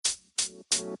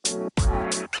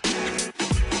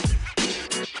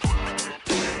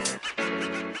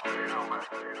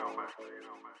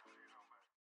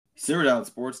Simmer Down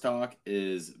Sports Talk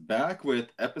is back with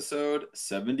episode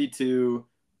 72.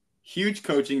 Huge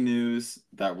coaching news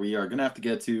that we are going to have to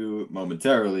get to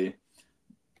momentarily.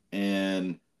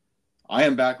 And I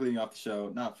am back leading off the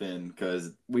show, not Finn,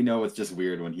 because we know it's just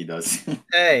weird when he does.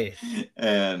 Hey.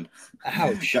 And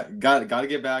ouch. Got to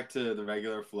get back to the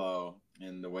regular flow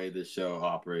and the way this show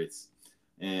operates.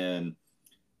 And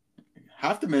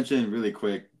have to mention really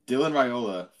quick, Dylan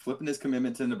Raiola flipping his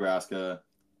commitment to Nebraska.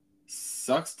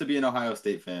 Sucks to be an Ohio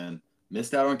State fan.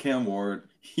 Missed out on Cam Ward.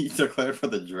 He declared for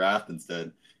the draft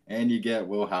instead. And you get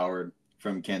Will Howard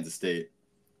from Kansas State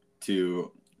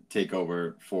to take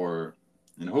over for,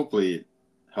 and hopefully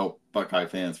help Buckeye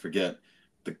fans forget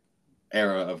the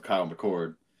era of Kyle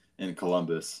McCord in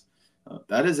Columbus.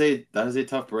 That is a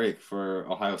tough break for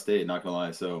Ohio State, not going to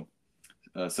lie. So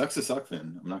sucks to suck,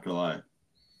 Finn. I'm not going to lie.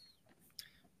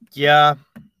 Yeah,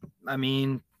 I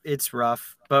mean, it's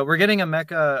rough, but we're getting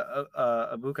Emeka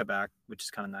Ibuka back, which is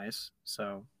kind of nice.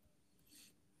 So,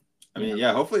 I mean,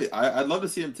 yeah, hopefully, I'd love to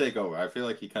see him take over. I feel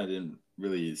like he kind of didn't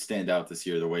really stand out this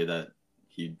year the way that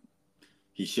he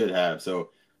should have. So,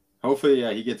 hopefully,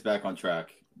 yeah, he gets back on track.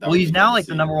 Well, he's now like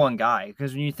the number one guy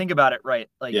because when you think about it, right?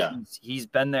 Like, yeah. he's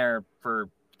been there for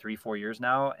 3-4 years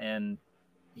now, and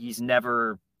he's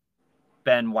never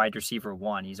been wide receiver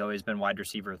 1. He's always been wide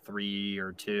receiver 3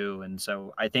 or 2, and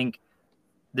so I think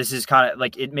this is kind of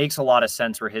like it makes a lot of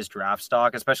sense for his draft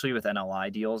stock, especially with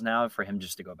NLI deals now, for him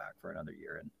just to go back for another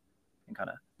year and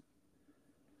kind of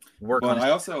work on.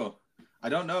 I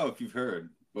don't know if you've heard,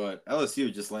 but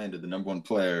LSU just landed the number 1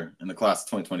 player in the class of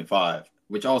 2025,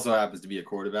 which also happens to be a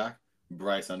quarterback,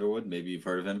 Bryce Underwood. Maybe you've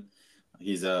heard of him.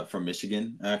 He's from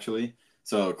Michigan, actually.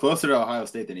 So closer to Ohio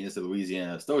State than he is to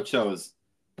Louisiana. Still chose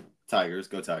Tigers.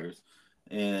 Go Tigers.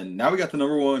 And now we got the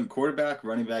number 1 quarterback,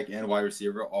 running back, and wide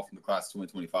receiver all from the class of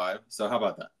 2025. So how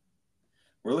about that?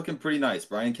 We're looking pretty nice.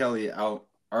 Brian Kelly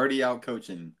already out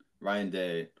coaching Ryan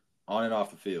Day on and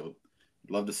off the field.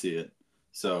 Love to see it.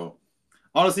 So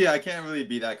honestly, I can't really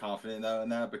be that confident in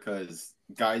that because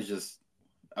guys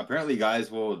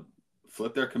will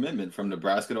flip their commitment from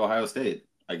Nebraska to Ohio State.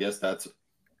 I guess that's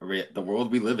the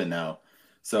world we live in now.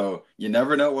 So you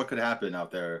never know what could happen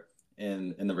out there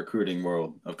in the recruiting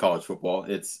world of college football.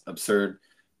 It's absurd.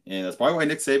 And that's probably why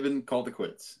Nick Saban called it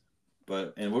quits.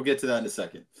 And we'll get to that in a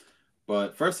second.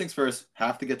 But first things first,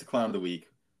 have to get to Clown of the Week.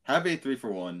 Have a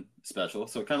 3-for-1 special.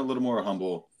 So kind of a little more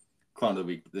humble Clown of the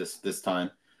Week this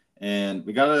time. And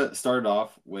we got to start it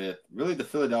off with really the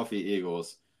Philadelphia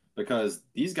Eagles because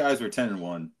these guys were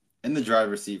 10-1 in the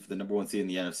driver's seat for the number 1 seed in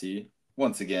the NFC.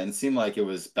 Once again, it seemed like it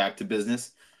was back to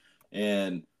business.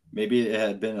 And maybe it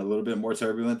had been a little bit more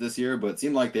turbulent this year, but it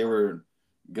seemed like they were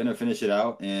going to finish it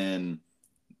out and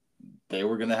they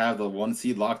were going to have the 1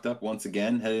 seed locked up once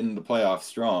again, heading into the playoffs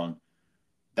strong.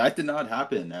 That did not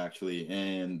happen, actually,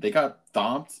 and they got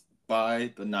thumped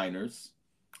by the Niners,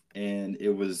 and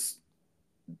it was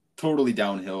totally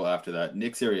downhill after that.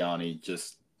 Nick Sirianni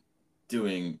just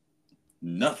doing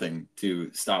nothing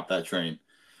to stop that train.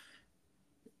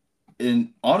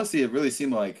 And honestly, it really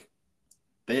seemed like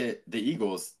the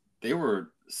Eagles, they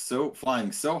were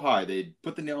flying so high. They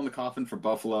put the nail in the coffin for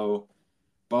Buffalo.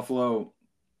 Buffalo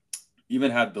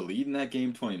even had the lead in that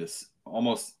game,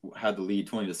 almost had the lead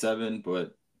 20-7,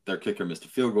 but their kicker missed a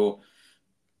field goal.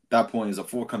 That point is a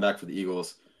full comeback for the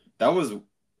Eagles. That was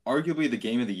arguably the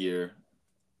game of the year.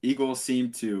 Eagles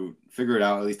seemed to figure it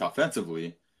out, at least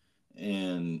offensively,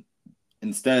 and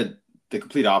instead the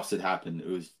complete opposite happened. It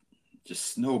was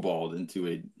just snowballed into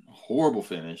a horrible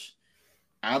finish.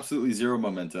 Absolutely zero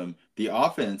momentum. The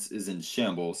offense is in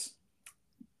shambles.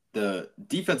 The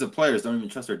defensive players don't even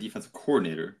trust their defensive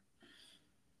coordinator.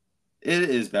 It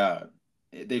is bad.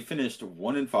 They finished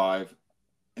 1-5,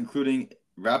 including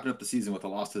wrapping up the season with a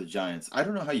loss to the Giants. I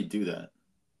don't know how you do that,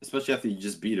 especially after you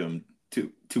just beat them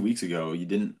two weeks ago. You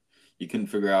couldn't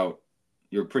figure out.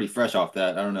 You're pretty fresh off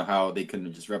that. I don't know how they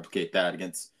couldn't just replicate that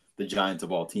against the Giants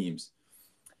of all teams.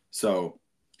 So,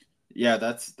 yeah,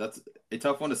 that's a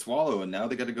tough one to swallow. And now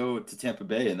they got to go to Tampa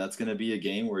Bay, and that's going to be a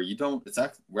game where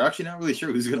we're actually not really sure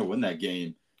who's going to win that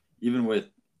game, even with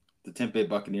the Tampa Bay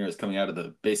Buccaneers coming out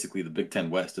of basically the Big Ten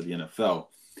West of the NFL.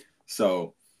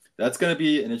 So that's going to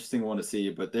be an interesting one to see.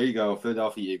 But there you go,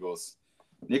 Philadelphia Eagles.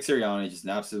 Nick Sirianni, just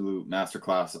an absolute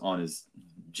masterclass on his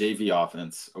JV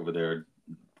offense over there.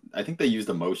 I think they used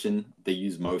a motion. They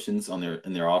use motions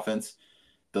in their offense,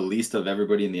 the least of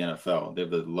everybody in the NFL. They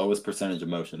have the lowest percentage of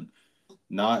motion.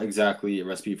 Not exactly a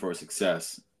recipe for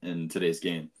success in today's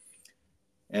game.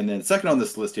 And then second on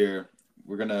this list here,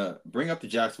 we're gonna bring up the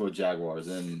Jacksonville Jaguars,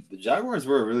 and the Jaguars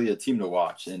were really a team to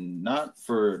watch, and not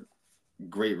for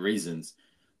great reasons.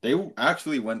 They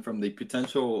actually went from the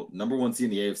potential number one seed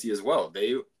in the AFC as well.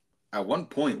 They at one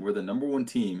point were the number one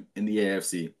team in the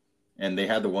AFC, and they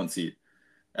had the one seed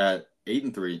at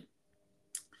 8-3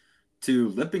 to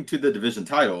limping to the division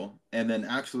title, and then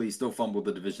actually still fumbled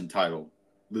the division title,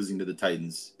 losing to the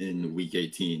Titans in Week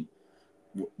 18.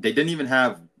 They didn't even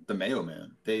have the Mayo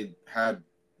Man. They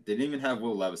didn't even have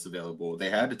Will Levis available. They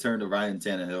had to turn to Ryan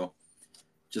Tannehill,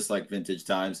 just like vintage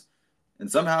times. And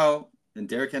somehow, in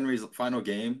Derrick Henry's final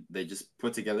game, they just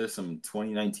put together some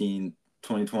 2019,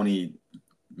 2020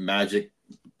 magic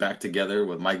back together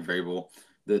with Mike Vrabel.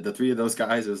 The three of those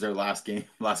guys, it was their last game,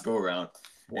 last go around.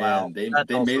 Wow, and they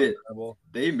made it. Incredible.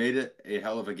 They made it a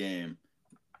hell of a game,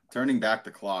 turning back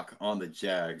the clock on the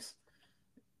Jags.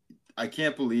 I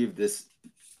can't believe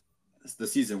the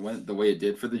season went the way it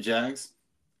did for the Jags,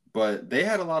 but they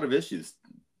had a lot of issues.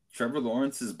 Trevor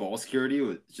Lawrence's ball security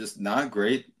was just not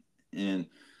great, and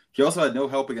he also had no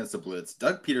help against the blitz.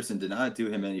 Doug Peterson did not do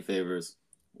him any favors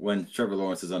when Trevor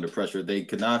Lawrence is under pressure. They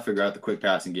could not figure out the quick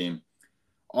passing game.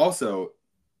 Also,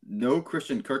 no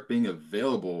Christian Kirk being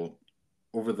available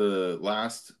over the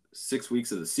last 6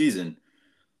 weeks of the season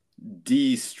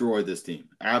destroyed this team.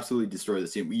 Absolutely destroyed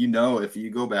this team. You know, if you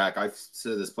go back, I've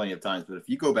said this plenty of times, but if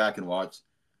you go back and watch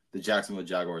the Jacksonville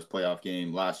Jaguars playoff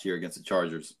game last year against the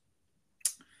Chargers,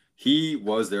 he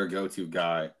was their go-to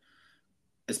guy,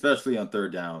 especially on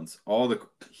third downs.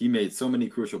 He made so many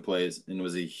crucial plays and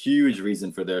was a huge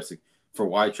reason for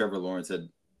why Trevor Lawrence had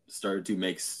started to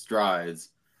make strides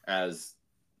as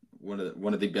one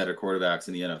of the better quarterbacks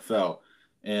in the NFL.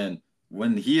 And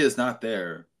when he is not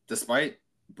there, despite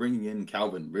bringing in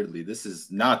Calvin Ridley, this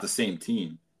is not the same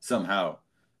team somehow.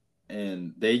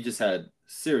 And they just had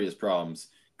serious problems.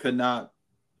 Could not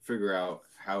figure out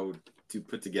how to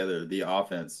put together the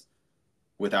offense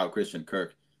without Christian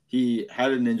Kirk. He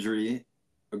had an injury,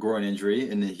 a groin injury,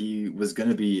 and he was going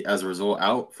to be, as a result,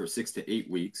 out for 6 to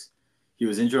 8 weeks. He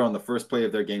was injured on the first play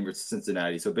of their game versus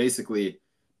Cincinnati. So basically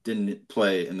didn't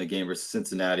play in the game versus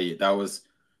Cincinnati. That was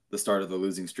the start of the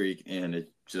losing streak, and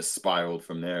it just spiraled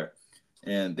from there.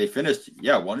 And they finished,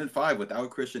 1-5 without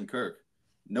Christian Kirk.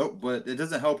 Nope, but it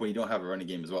doesn't help when you don't have a running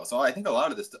game as well. So I think a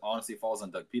lot of this honestly falls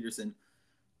on Doug Peterson.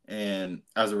 And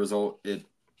as a result,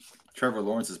 Trevor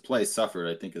Lawrence's play suffered,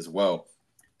 I think, as well.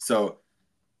 So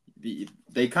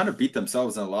they kind of beat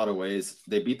themselves in a lot of ways.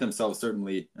 They beat themselves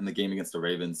certainly in the game against the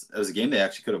Ravens. It was a game they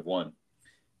actually could have won.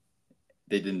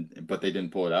 They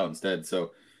didn't pull it out instead.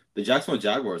 So the Jacksonville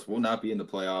Jaguars will not be in the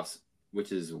playoffs,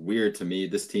 which is weird to me.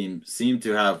 This team seemed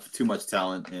to have too much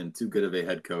talent and too good of a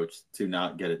head coach to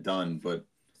not get it done, but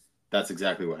that's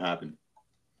exactly what happened.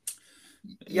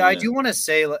 Yeah, I do want to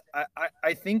say,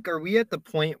 I think, are we at the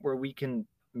point where we can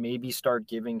maybe start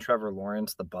giving Trevor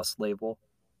Lawrence the bus label?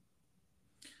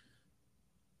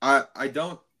 I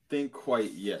don't think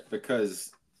quite yet,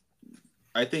 because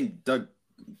I think Doug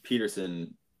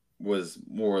Peterson was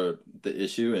more the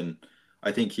issue, and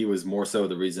I think he was more so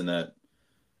the reason that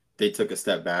they took a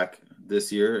step back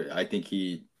this year. I think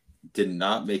he did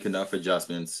not make enough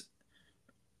adjustments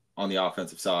on the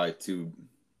offensive side to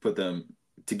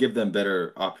give them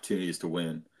better opportunities to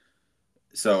win.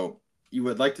 So you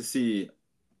would like to see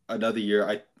another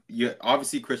year.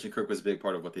 Obviously Christian Kirk was a big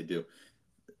part of what they do.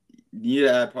 You need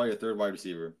to add probably a third wide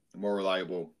receiver, a more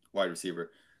reliable wide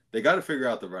receiver. They got to figure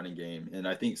out the running game, and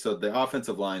I think so. The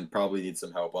offensive line probably needs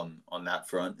some help on that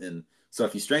front. And so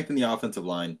if you strengthen the offensive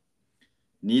line,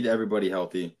 need everybody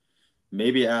healthy,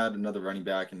 maybe add another running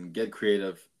back and get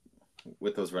creative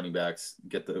with those running backs,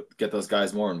 get those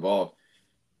guys more involved.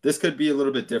 This could be a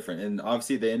little bit different. And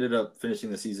obviously they ended up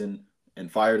finishing the season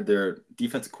and fired their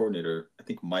defensive coordinator, I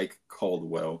think Mike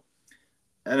Caldwell.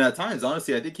 And at times,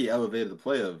 honestly, I think he elevated the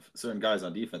play of certain guys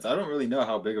on defense. I don't really know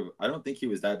I don't think he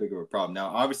was that big of a problem. Now,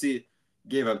 obviously,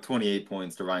 gave up 28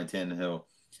 points to Ryan Tannehill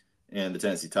and the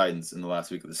Tennessee Titans in the last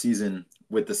week of the season,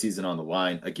 with the season on the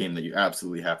line, a game that you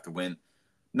absolutely have to win.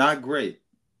 Not great.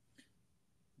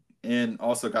 And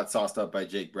also got sauced up by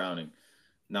Jake Browning.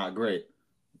 Not great.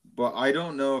 But I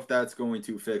don't know if that's going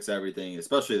to fix everything,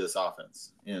 especially this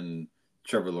offense in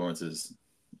Trevor Lawrence's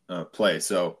play.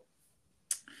 So,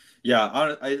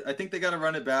 yeah, I think they got to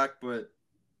run it back, but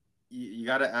you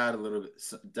got to add a little bit.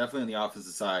 Definitely on the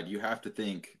offensive side, you have to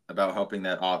think about helping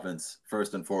that offense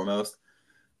first and foremost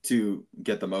to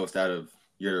get the most out of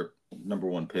your number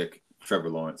one pick, Trevor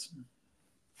Lawrence.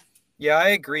 Yeah, I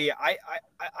agree.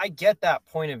 I get that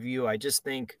point of view. I just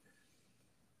think,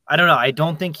 I don't know. I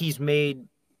don't think he's made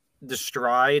the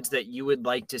strides that you would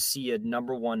like to see a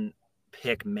number one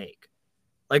pick make.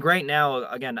 Like right now,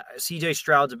 again, CJ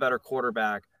Stroud's a better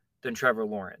quarterback than Trevor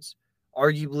Lawrence.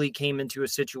 Arguably came into a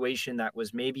situation that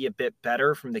was maybe a bit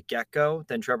better from the get-go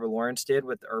than Trevor Lawrence did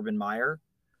with Urban Meyer.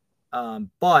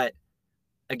 But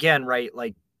again, right,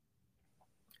 like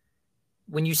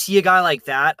when you see a guy like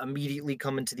that immediately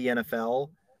come into the NFL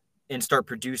and start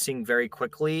producing very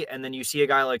quickly, and then you see a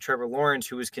guy like Trevor Lawrence,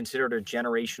 who is considered a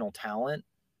generational talent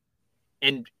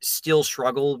and still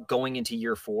struggle going into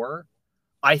year 4,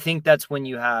 I think that's when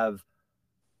you have,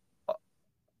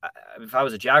 if I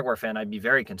was a Jaguar fan, I'd be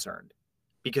very concerned,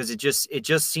 because it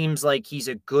just seems like he's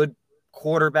a good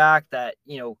quarterback that,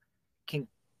 can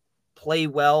play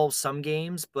well some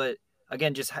games, but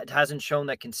again, just hasn't shown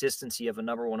that consistency of a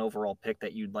number 1 overall pick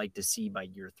that you'd like to see by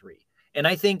year 3. And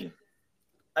I think,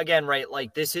 again, right,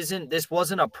 like this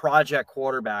wasn't a project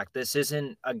quarterback. This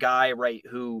isn't a guy, right,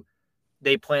 who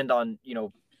they planned on,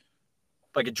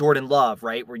 like a Jordan Love,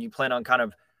 right, where you plan on kind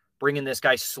of bringing this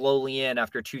guy slowly in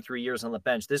after 2-3 years on the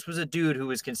bench. This was a dude who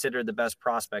was considered the best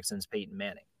prospect since Peyton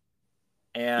Manning.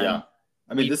 And yeah,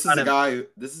 I mean, this is a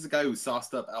guy who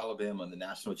sauced up Alabama in the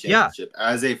national championship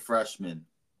as a freshman.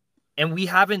 And we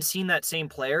haven't seen that same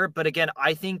player. But again,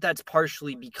 I think that's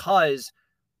partially because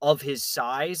of his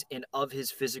size and of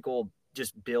his physical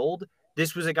just build.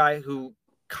 This was a guy who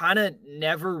kind of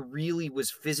never really was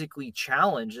physically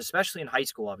challenged, especially in high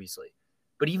school, obviously.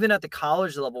 But even at the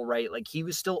college level, right, like he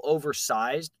was still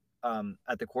oversized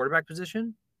at the quarterback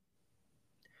position.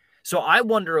 So I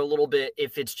wonder a little bit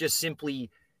if it's just simply,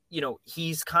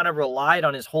 he's kind of relied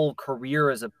on his whole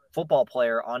career as a football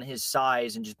player on his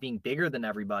size and just being bigger than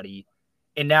everybody.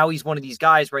 And now he's one of these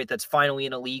guys, right, that's finally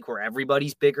in a league where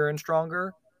everybody's bigger and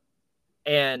stronger.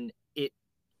 And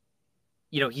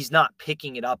he's not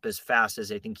picking it up as fast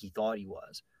as I think he thought he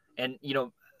was. And,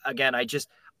 again,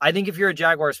 I think if you're a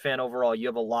Jaguars fan overall, you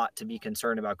have a lot to be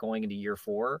concerned about going into year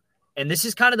 4. And this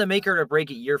is kind of the make or break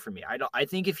it year for me. I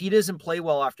think if he doesn't play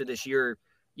well after this year,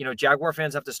 Jaguar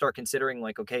fans have to start considering,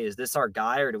 like, okay, is this our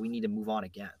guy or do we need to move on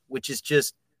again? Which is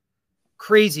just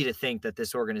crazy to think that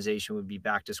this organization would be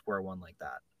back to square one like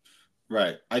that.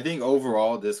 Right. I think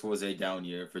overall this was a down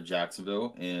year for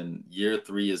Jacksonville, and year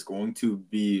 3 is going to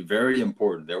be very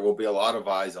important. There will be a lot of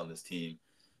eyes on this team,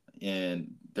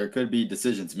 and there could be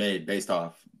decisions made based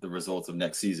off the results of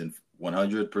next season,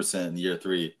 100% in year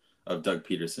 3 of Doug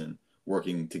Peterson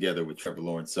working together with Trevor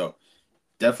Lawrence. So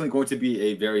definitely going to be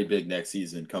a very big next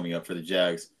season coming up for the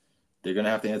Jags. They're going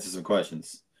to have to answer some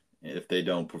questions if they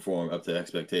don't perform up to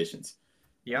expectations.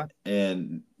 Yeah.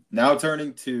 And now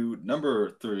turning to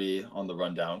number 3 on the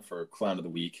rundown for Clown of the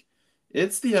Week,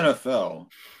 it's the NFL.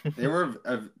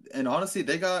 And honestly,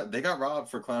 they got robbed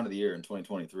for Clown of the Year in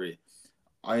 2023.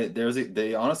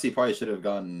 They honestly probably should have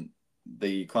gotten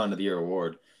the Clown of the Year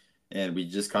award, and we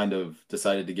just kind of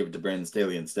decided to give it to Brandon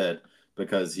Staley instead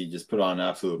because he just put on an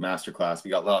absolute masterclass.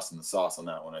 We got lost in the sauce on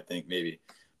that one, I think, maybe.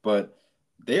 But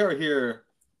they are here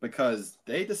because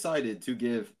they decided to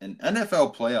give an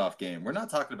NFL playoff game. We're not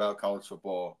talking about college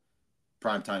football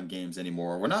primetime games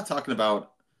anymore. We're not talking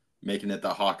about making it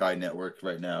the Hawkeye Network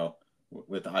right now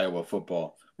with Iowa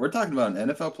football. We're talking about an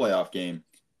NFL playoff game.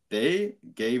 They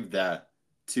gave that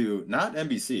to not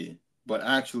NBC, but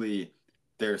actually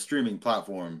their streaming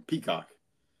platform, Peacock.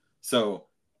 So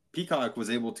Peacock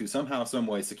was able to somehow, some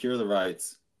way secure the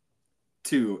rights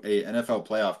to a NFL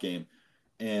playoff game.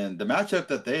 And the matchup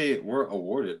that they were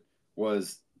awarded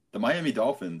was the Miami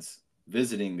Dolphins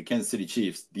visiting the Kansas City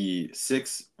Chiefs, the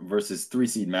 6 versus 3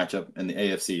 seed matchup in the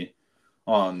AFC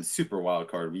on Super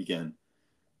Wildcard weekend.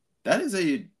 That is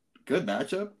a good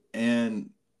matchup and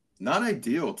not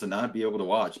ideal to not be able to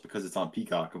watch because it's on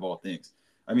Peacock of all things.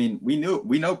 I mean, we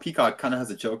know Peacock kind of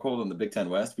has a chokehold on the Big Ten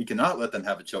West. We cannot let them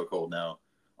have a chokehold now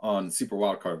on Super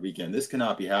Wildcard weekend. This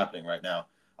cannot be happening right now.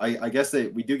 I guess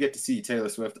we do get to see Taylor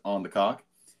Swift on the cock.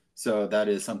 So that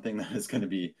is something that is going to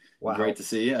be great to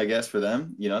see, I guess, for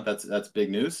them. That's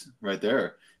big news right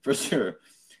there for sure.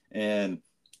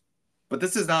 But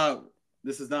this is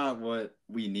not what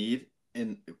we need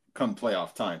in come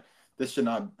playoff time. This should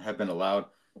not have been allowed.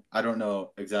 I don't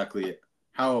know exactly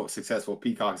how successful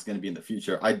Peacock is going to be in the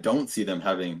future. I don't see them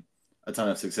having a ton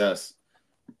of success.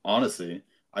 Honestly,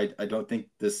 I don't think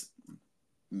this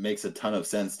makes a ton of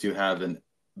sense to have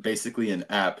basically an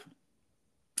app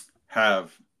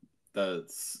have the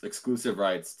exclusive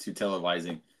rights to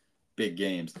televising big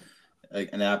games, like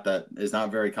an app that is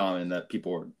not very common that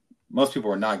most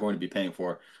people are not going to be paying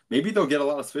for. Maybe they'll get a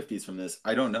lot of Swifties from this.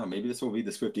 I don't know. Maybe this will be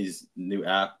the Swifties' new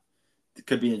app. It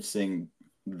could be interesting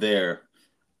there,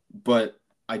 but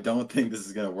I don't think this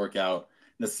is going to work out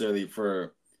necessarily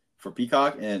for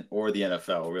Peacock or the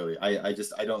NFL. Really, I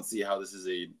don't see how this is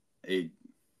a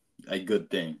a good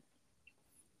thing.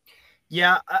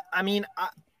 Yeah, I mean,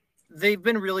 they've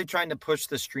been really trying to push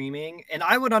the streaming, and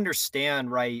I would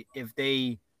understand, right, if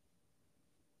they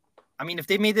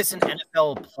made this an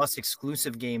NFL Plus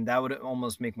exclusive game, that would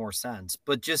almost make more sense.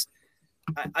 But just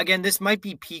again, this might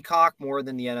be Peacock more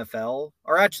than the NFL.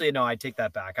 Or actually, no, I take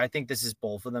that back. I think this is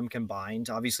both of them combined.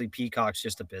 Obviously, Peacock's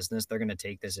just a business. They're going to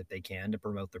take this if they can to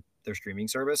promote their streaming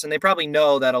service. And they probably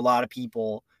know that a lot of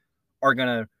people are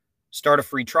going to start a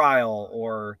free trial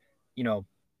or,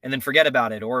 and then forget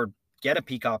about it or get a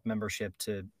Peacock membership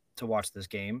to watch this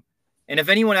game. And if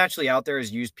anyone actually out there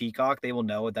has used Peacock, they will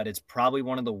know that it's probably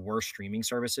one of the worst streaming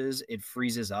services. It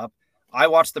freezes up. I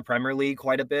watch the Premier League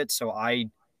quite a bit, so I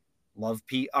love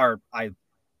I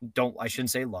shouldn't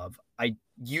say love. I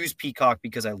use Peacock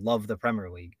because I love the Premier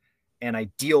League and I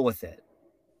deal with it.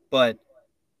 But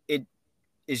it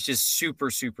is just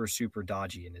super, super, super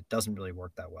dodgy and it doesn't really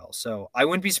work that well. So I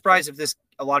wouldn't be surprised if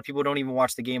a lot of people don't even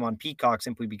watch the game on Peacock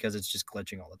simply because it's just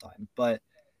glitching all the time. But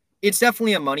it's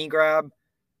definitely a money grab.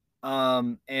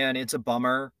 And it's a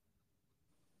bummer.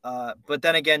 But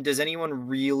then again, does anyone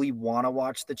really want to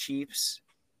watch the Chiefs?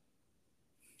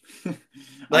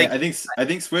 I think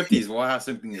Swifties will have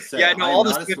something to say. Yeah, no, all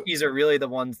the Swifties are really the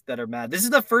ones that are mad. This is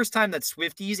the first time that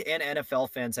Swifties and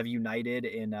NFL fans have united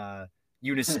in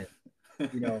unison,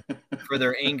 for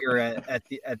their anger at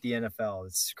the NFL.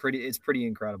 It's pretty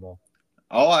incredible.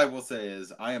 All I will say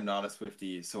is I am not a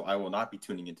Swiftie, so I will not be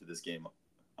tuning into this game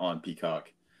on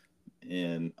Peacock.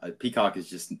 And Peacock is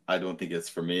just, I don't think it's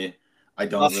for me. I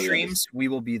don't Off really streams, we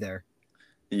will be there.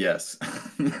 Yes.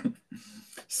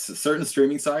 Certain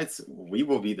streaming sites, we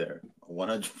will be there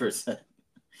 100%.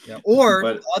 Yeah. Or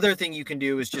the other thing you can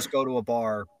do is just go to a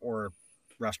bar or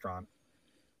restaurant.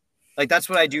 Like that's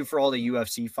what I do for all the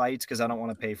UFC fights because I don't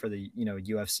want to pay for the,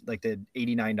 UFC, like the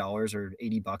 $89 or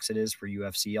 $80 it is for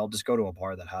UFC. I'll just go to a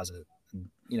bar that has it. And,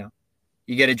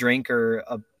 you get a drink or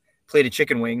a plate of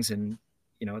chicken wings and,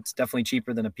 it's definitely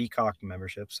cheaper than a Peacock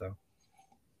membership. So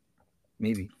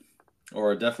maybe.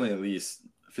 Or definitely at least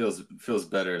feels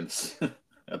better at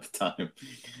the time.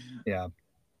 Yeah.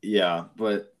 Yeah.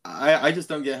 But I just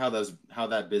don't get how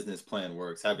that business plan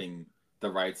works, having the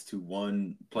rights to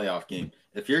one playoff game.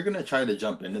 If you're going to try to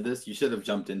jump into this, you should have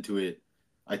jumped into it,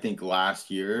 I think, last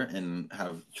year and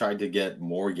have tried to get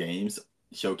more games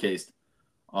showcased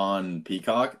on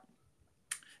Peacock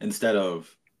instead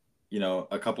of,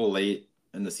 a couple late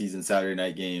in the season Saturday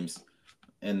night games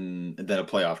and then a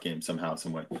playoff game somehow,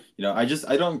 some way. I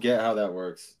don't get how that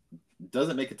works. It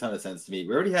doesn't make a ton of sense to me.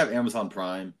 We already have Amazon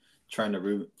Prime trying to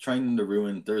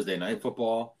ruin Thursday night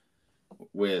football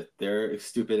with their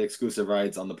stupid exclusive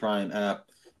rights on the Prime app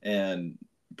and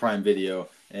Prime Video,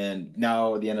 and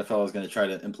now the NFL is going to try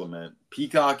to implement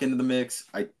Peacock into the mix.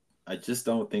 I just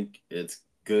don't think it's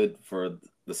good for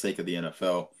the sake of the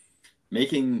NFL,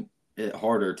 making it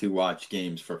harder to watch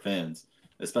games for fans,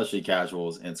 especially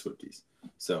casuals and Swifties.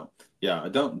 So yeah, I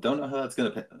don't know how that's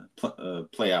going to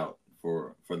play out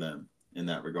for them in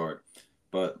that regard.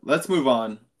 But let's move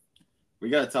on. We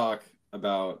got to talk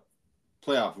about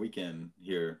playoff weekend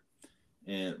here,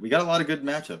 and we got a lot of good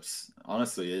matchups.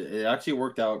 Honestly, it actually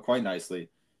worked out quite nicely.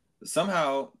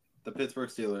 Somehow the Pittsburgh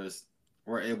Steelers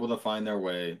were able to find their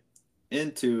way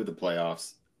into the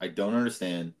playoffs. I don't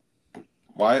understand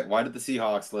why did the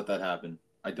Seahawks let that happen.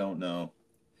 I don't know.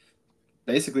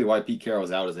 Basically why Pete Carroll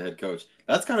is out as a head coach.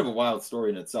 That's kind of a wild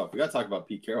story in itself. We got to talk about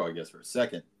Pete Carroll, I guess, for a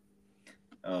second.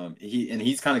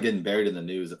 He's kind of getting buried in the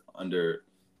news under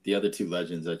the other two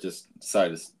legends that just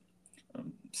decided to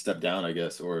step down, I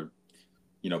guess, or,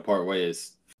 part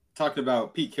ways. Talking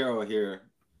about Pete Carroll here,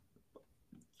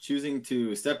 choosing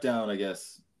to step down, I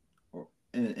guess,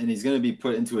 and he's going to be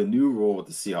put into a new role with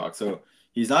the Seahawks. So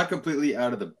he's not completely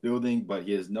out of the building, but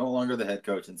he is no longer the head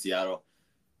coach in Seattle.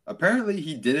 Apparently,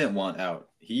 he didn't want out.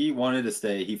 He wanted to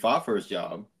stay. He fought for his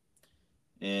job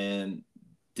and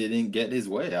didn't get his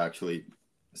way, actually.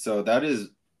 So that is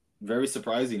very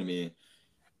surprising to me.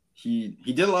 He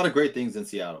did a lot of great things in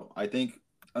Seattle. I think,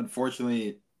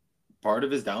 unfortunately, part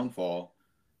of his downfall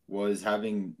was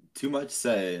having too much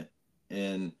say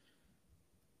in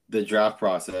the draft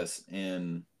process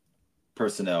and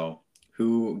personnel,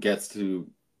 who gets to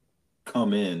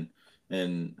come in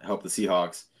and help the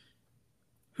Seahawks,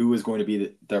 who is going to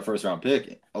be their first round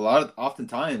pick.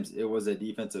 Oftentimes it was a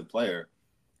defensive player,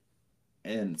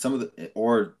 and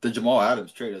the Jamal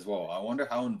Adams trade as well. I wonder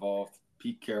how involved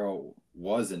Pete Carroll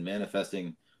was in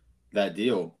manifesting that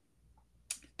deal.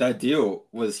 That deal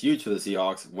was huge for the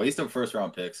Seahawks. Waste of first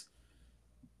round picks.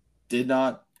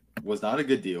 Was not a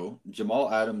good deal.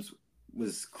 Jamal Adams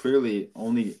was clearly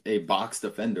only a box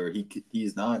defender.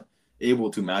 He's not able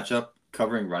to match up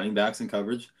covering running backs in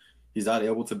coverage. He's not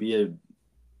able to be a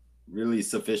really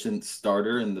sufficient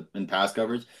starter in pass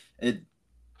coverage. It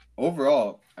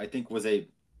overall, I think, was a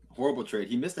horrible trade.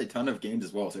 He missed a ton of games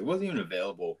as well, so he wasn't even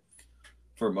available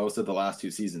for most of the last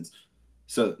 2 seasons.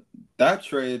 So that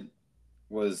trade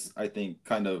was, I think,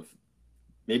 kind of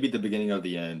maybe the beginning of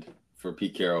the end for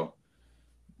Pete Carroll.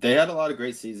 They had a lot of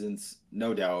great seasons,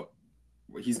 no doubt.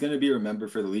 He's going to be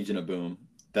remembered for the Legion of Boom.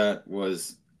 That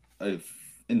was an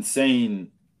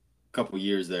insane couple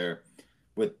years there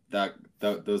with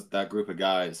that group of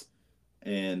guys,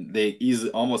 and they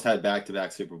easily almost had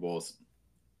back-to-back Super Bowls.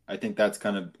 I think that's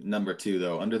kind of number 2,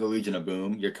 though. Under the Legion of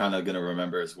Boom, you're kind of going to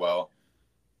remember as well.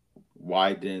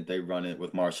 Why didn't they run it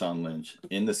with Marshawn Lynch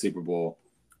in the Super Bowl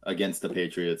against the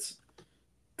Patriots?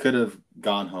 Could have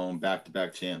gone home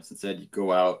back-to-back champs. Instead, you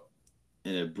go out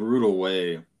in a brutal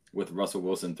way with Russell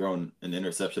Wilson throwing an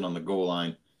interception on the goal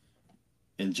line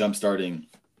and jump-starting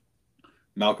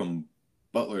Malcolm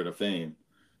Butler to fame.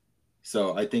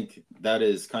 So I think that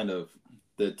is kind of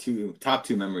the top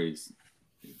two memories.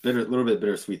 A little bit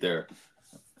bittersweet there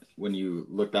when you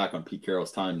look back on Pete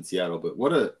Carroll's time in Seattle.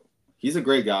 But he's a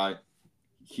great guy,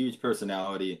 huge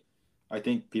personality. I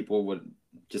think people would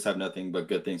just have nothing but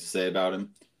good things to say about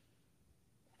him,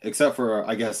 except for,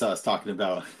 I guess, us talking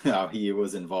about how he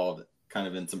was involved kind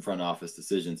of in some front office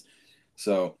decisions.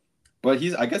 So, but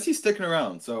I guess he's sticking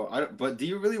around. So, but do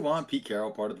you really want Pete Carroll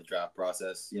part of the draft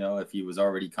process? You know, if he was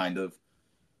already kind of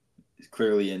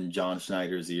clearly in John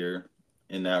Schneider's ear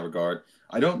in that regard,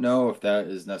 I don't know if that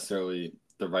is necessarily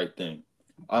the right thing.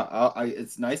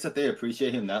 It's nice that they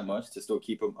appreciate him that much to still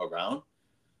keep him around,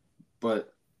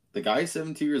 but the guy's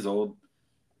 72 years old.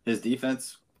 His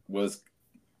defense was,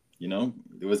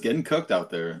 it was getting cooked out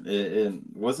there. It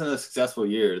wasn't a successful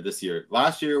year this year.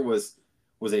 Last year was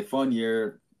a fun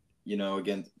year,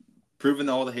 again, proving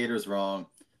all the haters wrong,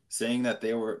 saying that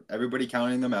everybody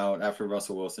counting them out after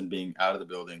Russell Wilson being out of the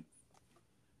building.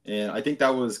 And I think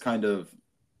that was kind of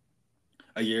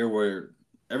a year where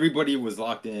everybody was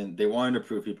locked in. They wanted to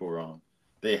prove people wrong.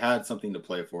 They had something to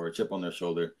play for, a chip on their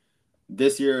shoulder.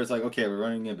 This year, it's like, okay, we're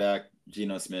running it back,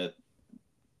 Geno Smith.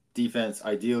 Defense,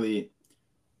 ideally,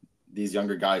 these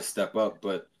younger guys step up,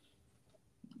 but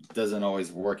it doesn't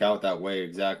always work out that way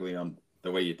exactly on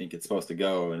the way you think it's supposed to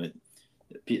go. And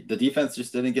the defense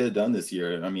just didn't get it done this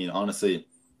year. I mean, honestly,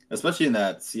 especially in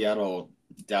that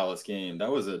Seattle-Dallas game,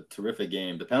 that was a terrific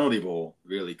game. The penalty bowl,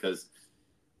 really, because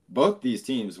both these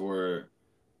teams were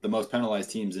the most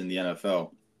penalized teams in the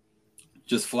NFL.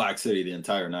 Just Flag City the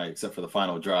entire night, except for the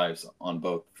final drives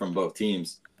from both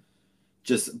teams.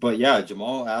 But yeah,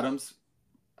 Jamal Adams,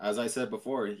 as I said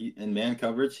before, in man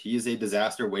coverage, he is a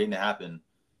disaster waiting to happen.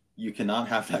 You cannot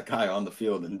have that guy on the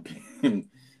field and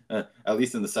at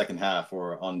least in the second half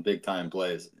or on big time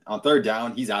plays. On third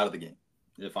down, he's out of the game.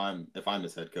 If I'm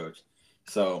his head coach,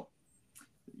 so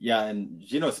yeah, and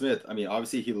Geno Smith. I mean,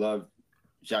 obviously he loved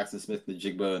Jackson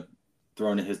Smith-Njigba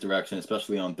thrown in his direction,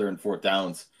 especially on third and fourth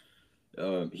downs.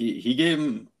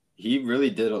 He really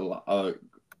did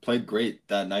played great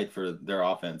that night for their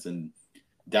offense, and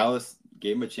Dallas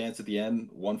gave him a chance at the end,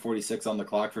 1:46 on the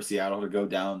clock for Seattle to go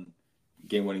down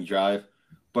game-winning drive,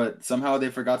 but somehow they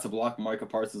forgot to block Micah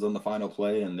Parsons on the final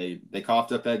play, and they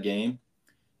coughed up that game,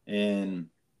 and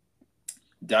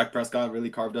Dak Prescott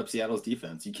really carved up Seattle's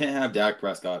defense. You can't have Dak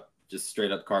Prescott just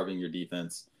straight up carving your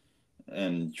defense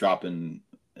and dropping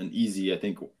an easy, I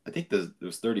think there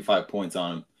was 35 points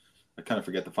on him. I kind of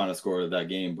forget the final score of that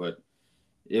game, but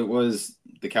it was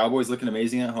the Cowboys looking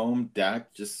amazing at home.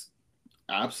 Dak just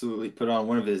absolutely put on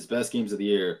one of his best games of the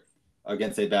year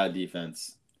against a bad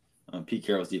defense. Pete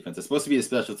Carroll's defense. It's supposed to be a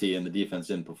specialty, and the defense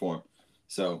didn't perform.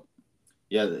 So,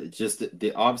 yeah,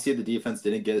 obviously the defense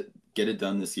didn't get it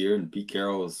done this year, and Pete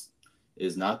Carroll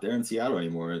is not there in Seattle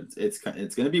anymore. It's going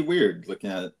to be weird looking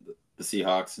at the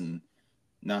Seahawks and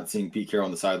not seeing Pete Carroll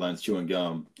on the sidelines chewing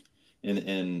gum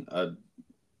in a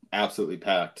absolutely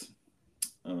packed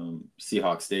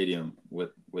Seahawks stadium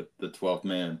with the 12th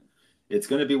man. It's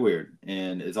going to be weird,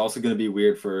 and it's also going to be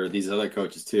weird for these other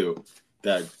coaches too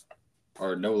that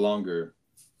are no longer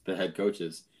the head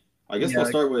coaches. I guess we'll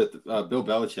start with Bill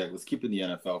Belichick. Let's keep in the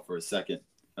NFL for a second.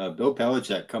 Bill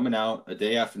Belichick coming out a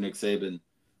day after Nick Saban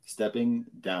stepping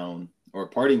down or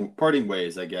parting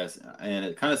ways, I guess, and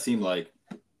it kind of seemed like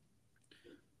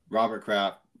Robert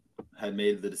Kraft had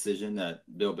made the decision that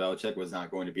Bill Belichick was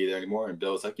not going to be there anymore, and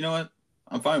Bill's like, you know what,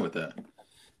 I'm fine with that.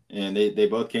 And they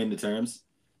both came to terms.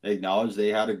 They acknowledged they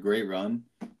had a great run,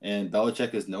 and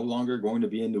Belichick is no longer going to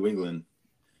be in New England.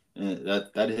 And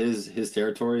that is his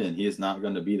territory, and he is not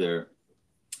going to be there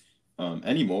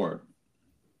anymore.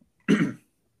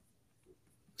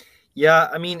 Yeah,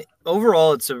 I mean,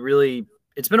 overall, it's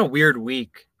been a weird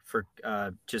week for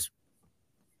just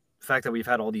the fact that we've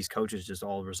had all these coaches just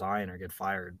all resign or get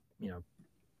fired, in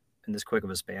this quick of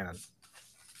a span.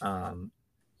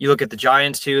 You look at the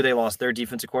Giants too; they lost their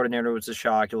defensive coordinator, which was a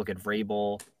shock. You look at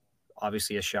Vrabel,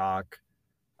 obviously a shock.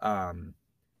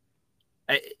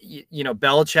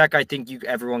 Belichick, I think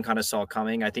everyone kind of saw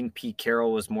coming. I think Pete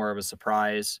Carroll was more of a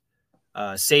surprise.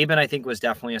 Saban, I think, was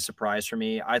definitely a surprise for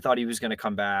me. I thought he was going to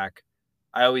come back.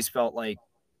 I always felt like,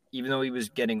 even though he was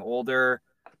getting older,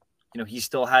 he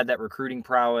still had that recruiting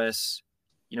prowess.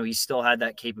 He still had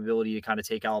that capability to kind of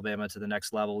take Alabama to the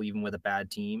next level, even with a bad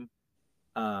team.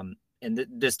 And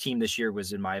this team this year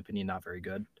was, in my opinion, not very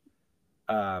good.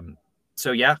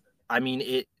 So yeah, I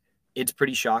mean, it's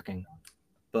pretty shocking,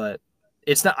 but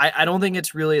it's not. I don't think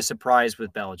it's really a surprise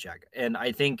with Belichick, and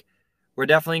I think we're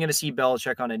definitely going to see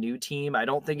Belichick on a new team. I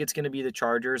don't think it's going to be the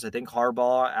Chargers. I think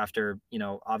Harbaugh, after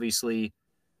obviously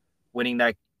winning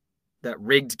that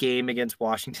rigged game against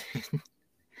Washington,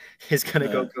 is going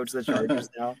to go coach the Chargers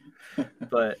now.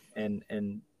 But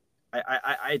and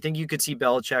I think you could see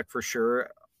Belichick for sure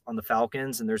on the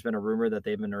Falcons, and there's been a rumor that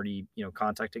they've been already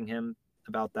contacting him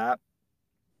about that.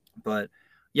 But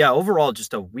yeah, overall,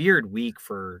 just a weird week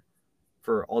for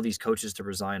all these coaches to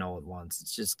resign all at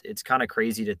once. It's kind of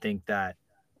crazy to think that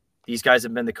these guys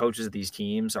have been the coaches of these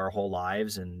teams our whole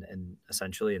lives, and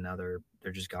essentially, and now they're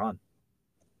just gone.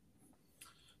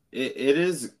 It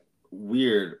is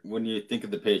weird when you think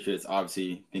of the Patriots.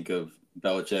 Obviously, think of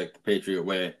Belichick, the Patriot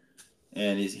way,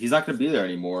 and he's not going to be there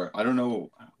anymore. I don't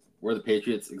know where the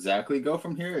Patriots exactly go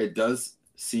from here. It does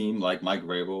seem like Mike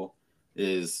Vrabel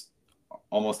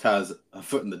almost has a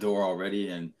foot in the door already,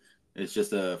 and it's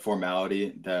just a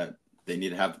formality that they need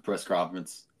to have the press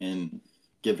conference and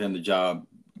give him the job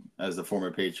as the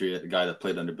former Patriot, the guy that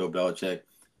played under Bill Belichick,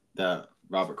 that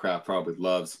Robert Kraft probably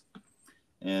loves.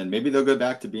 And maybe they'll go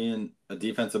back to being a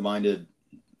defensive-minded,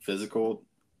 physical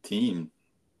team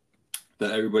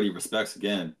that everybody respects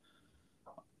again.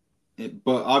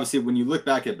 But obviously, when you look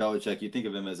back at Belichick, you think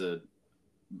of him as at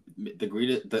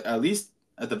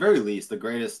the very least, the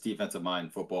greatest defensive mind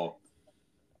in football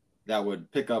that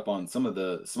would pick up on some of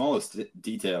the smallest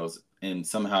details and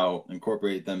somehow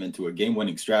incorporate them into a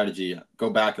game-winning strategy. Go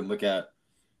back and look at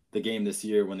the game this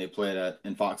year when they played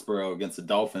in Foxborough against the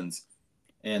Dolphins,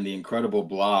 and the incredible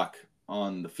block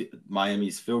on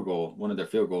Miami's field goal, one of their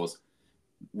field goals,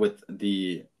 with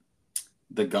the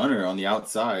gunner on the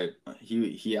outside.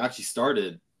 He actually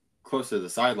started close to the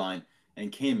sideline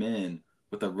and came in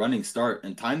with a running start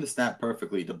and timed the snap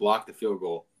perfectly to block the field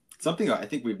goal. Something I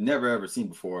think we've never ever seen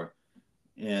before,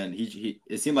 and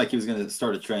it seemed like he was going to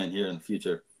start a trend here in the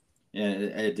future, and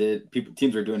it did.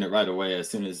 Teams were doing it right away as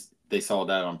soon as they saw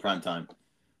that on primetime.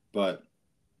 But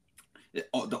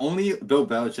the only Bill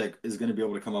Belichick is going to be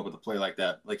able to come up with a play like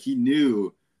that. Like, he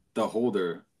knew the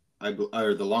holder,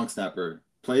 or the long snapper,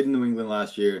 played in New England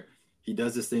last year. He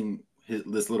does this thing,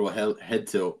 this little head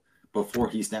tilt before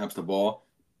he snaps the ball.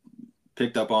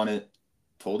 Picked up on it,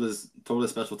 told his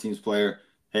special teams player,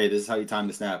 hey, this is how you time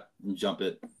the snap and jump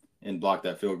it and block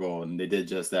that field goal. And they did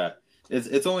just that.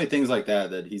 It's only things like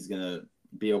that he's going to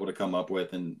be able to come up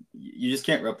with. And you just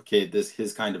can't replicate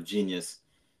his kind of genius,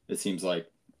 it seems like,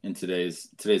 in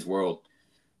today's world.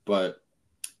 But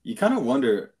you kind of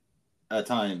wonder at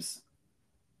times,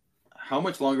 how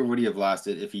much longer would he have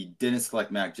lasted if he didn't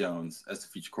select Mac Jones as the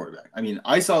future quarterback? I mean,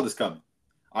 I saw this coming.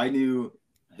 I knew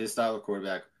his style of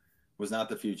quarterback was not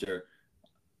the future.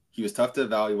 He was tough to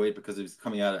evaluate because he was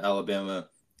coming out of Alabama.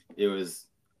 It was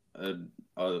a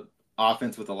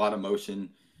offense with a lot of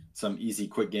motion, some easy,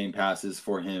 quick game passes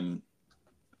for him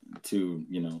to,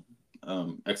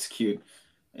 execute.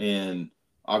 And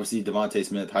obviously, Devontae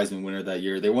Smith, Heisman winner that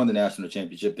year. They won the national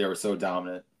championship. They were so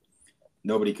dominant.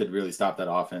 Nobody could really stop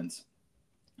that offense.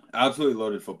 Absolutely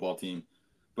loaded football team.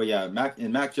 But yeah,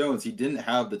 Mac Jones, he didn't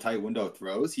have the tight window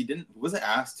throws. He wasn't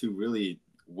asked to really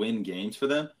win games for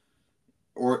them,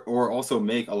 or also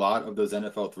make a lot of those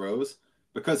NFL throws,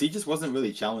 because he just wasn't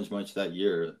really challenged much that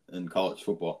year in college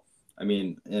football. I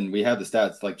mean, and we have the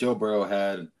stats, like Joe Burrow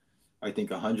had, I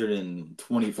think,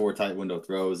 124 tight window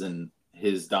throws in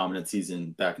his dominant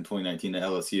season back in 2019 at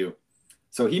LSU.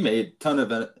 So he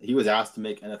was asked to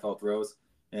make NFL throws,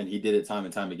 and he did it time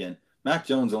and time again. Mac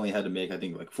Jones only had to make, I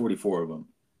think, like 44 of them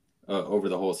over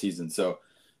the whole season. So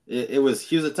he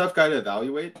was a tough guy to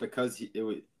evaluate, because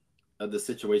the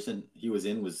situation he was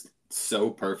in was so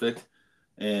perfect.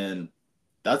 And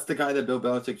that's the guy that Bill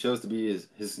Belichick chose to be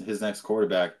his next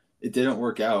quarterback. It didn't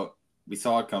work out. We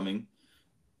saw it coming.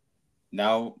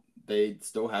 Now they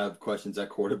still have questions at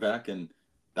quarterback, and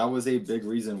that was a big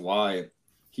reason why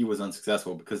he was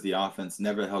unsuccessful because the offense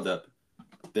never held up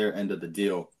their end of the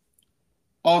deal.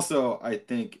 Also, I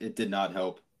think it did not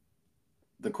help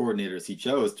the coordinators he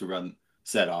chose to run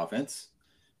said offense,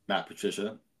 Matt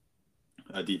Patricia,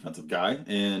 a defensive guy,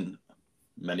 and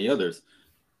many others.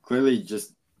 Clearly,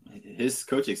 just his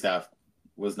coaching staff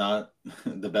was not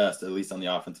the best, at least on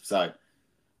the offensive side.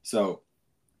 So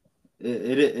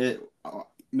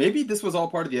maybe this was all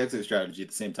part of the exit strategy at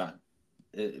the same time.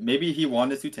 Maybe he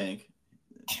wanted to tank,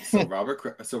 so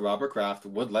Robert Kraft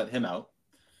would let him out.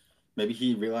 Maybe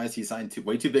he realized he signed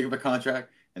way too big of a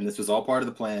contract, and this was all part of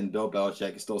the plan. Bill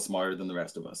Belichick is still smarter than the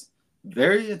rest of us.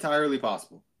 Very entirely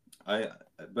possible.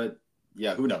 But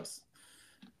yeah, who knows?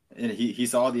 And he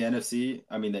saw the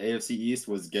AFC East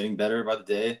was getting better by the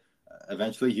day.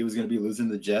 Eventually, he was going to be losing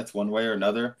the Jets one way or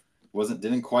another.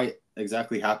 Didn't quite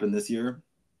exactly happen this year.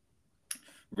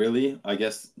 Really, I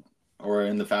guess, or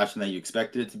in the fashion that you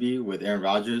expected it to be, with Aaron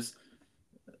Rodgers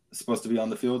supposed to be on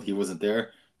the field. He wasn't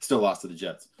there. Still lost to the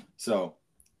Jets. So,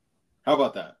 how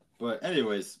about that? But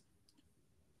anyways,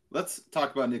 let's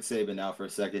talk about Nick Saban now for a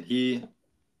second. He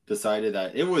decided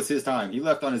that it was his time. He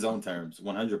left on his own terms,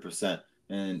 100%.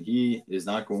 And he is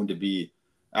not going to be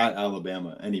at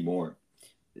Alabama anymore.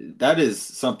 That is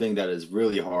something that is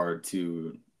really hard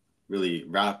to really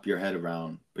wrap your head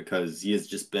around, because he has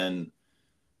just been,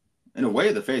 in a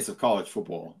way, the face of college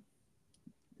football,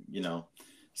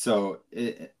 So,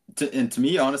 to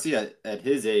me, honestly, at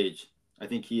his age, I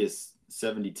think he is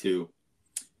 72.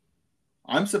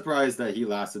 I'm surprised that he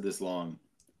lasted this long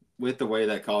with the way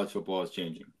that college football is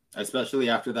changing, especially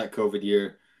after that COVID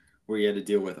year where you had to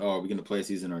deal with, are we going to play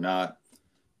season or not?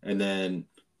 And then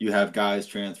you have guys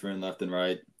transferring left and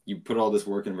right. You put all this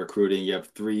work in recruiting. You have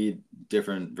 3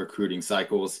 different recruiting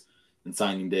cycles and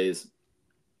signing days.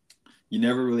 You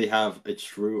never really have a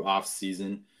true off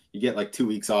season. You get like 2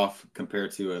 weeks off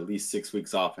compared to at least 6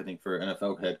 weeks off, I think, for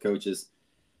NFL head coaches.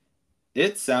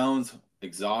 It sounds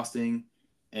exhausting,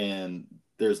 and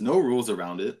there's no rules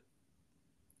around it.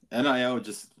 NIL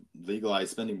just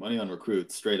legalized spending money on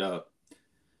recruits straight up.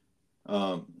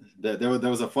 There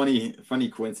was a funny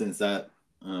coincidence that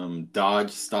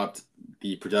Dodge stopped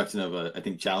the production of I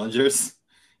think Challengers,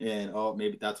 and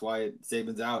maybe that's why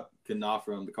Saban's out, couldn't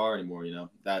offer him the car anymore.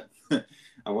 That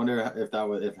I wonder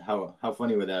how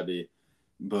funny would that be?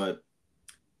 But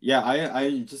yeah,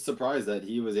 I'm just surprised that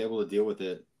he was able to deal with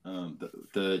it.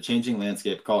 The changing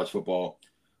landscape of college football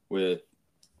with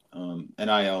NIL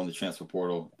and the transfer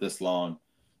portal this long.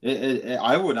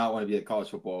 I would not want to be a college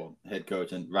football head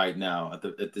coach, and right now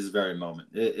at this very moment,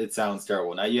 it sounds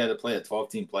terrible. Now you had to play a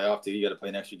 12-team playoff too. You got to play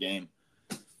an extra game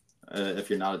if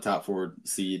you're not a top 4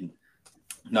 seed,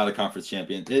 not a conference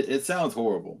champion. It sounds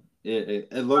horrible.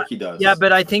 It low-key does. Yeah,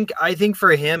 but I think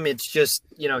for him, it's just,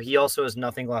 he also has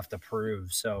nothing left to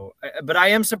prove. So, but I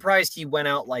am surprised he went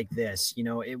out like this.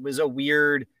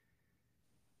 It's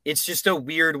just a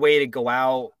weird way to go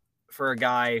out for a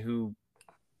guy who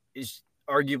is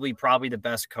arguably probably the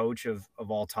best coach of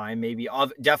all time, maybe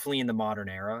definitely in the modern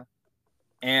era.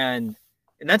 And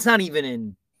that's not even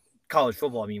in college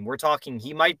football. I mean, we're talking,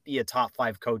 he might be a top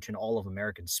 5 coach in all of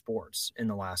American sports in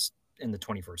the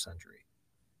 21st century.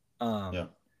 Yeah.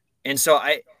 And so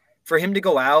for him to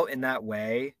go out in that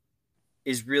way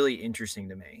is really interesting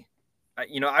to me.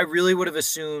 I really would have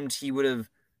assumed he would have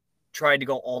tried to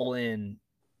go all in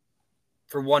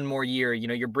for one more year.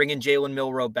 You're bringing Jalen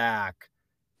Milroe back.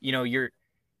 You're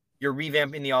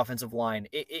revamping the offensive line.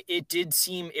 It did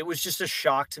seem, it was just a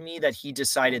shock to me that he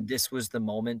decided this was the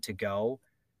moment to go,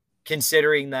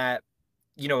 considering that,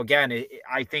 again,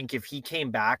 I think if he came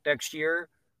back next year,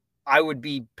 I would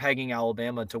be pegging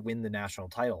Alabama to win the national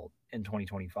title in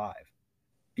 2025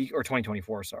 or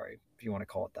 2024. Sorry, if you want to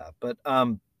call it that. But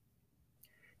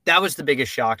that was the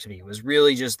biggest shock to me. It was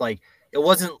really just like, it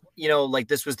wasn't, like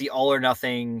this was the all or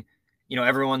nothing,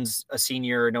 everyone's a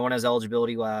senior, no one has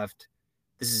eligibility left.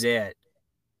 This is it.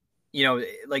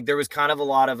 Like there was kind of a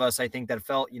lot of us, I think, that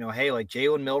felt, hey, like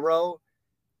Jalen Milroe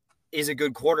is a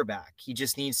good quarterback. He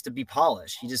just needs to be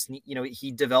polished. He just,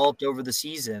 he developed over the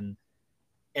season.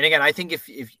 And again, I think if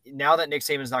now that Nick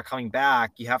Saban's not coming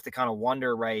back, you have to kind of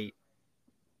wonder, right,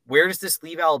 where does this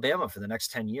leave Alabama for the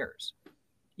next 10 years?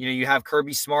 You have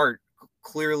Kirby Smart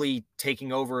clearly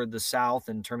taking over the South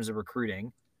in terms of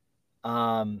recruiting.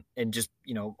 And just,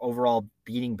 overall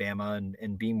beating Bama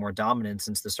and being more dominant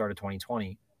since the start of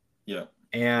 2020. Yeah.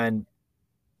 And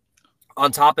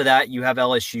on top of that, you have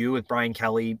LSU with Brian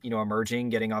Kelly, emerging,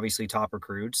 getting obviously top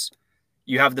recruits.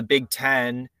 You have the Big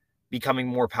Ten becoming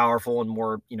more powerful and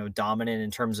more, dominant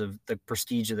in terms of the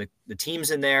prestige of the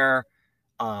teams in there.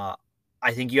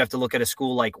 I think you have to look at a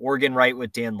school like Oregon, right,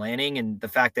 with Dan Lanning, and the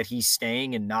fact that he's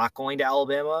staying and not going to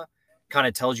Alabama kind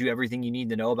of tells you everything you need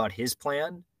to know about his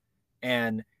plan.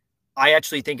 And I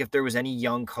actually think if there was any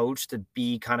young coach to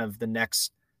be kind of the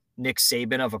next Nick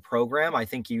Saban of a program, I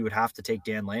think you would have to take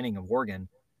Dan Lanning of Oregon.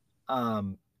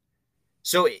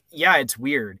 So yeah, it's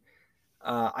weird.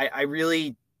 I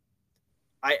really,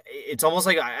 it's almost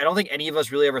like I don't think any of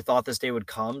us really ever thought this day would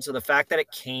come. So the fact that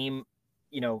it came,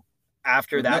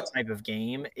 after With that type of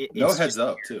game, no it's heads just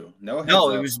up too. No heads it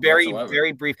up was very, whatsoever.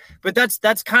 very brief. But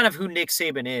that's kind of who Nick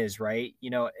Saban is, right?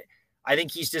 I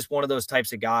think he's just one of those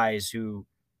types of guys who,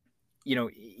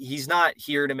 he's not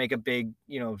here to make a big,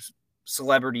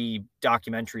 celebrity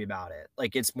documentary about it.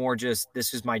 Like it's more just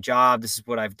this is my job, this is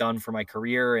what I've done for my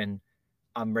career, and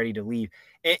I'm ready to leave.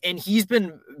 And he's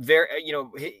been very,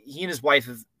 he and his wife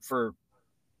have, for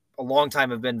a long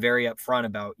time, have been very upfront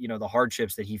about, the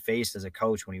hardships that he faced as a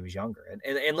coach when he was younger.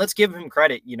 And let's give him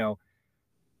credit,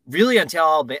 really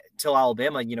until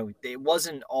Alabama, it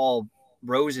wasn't all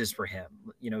roses for him.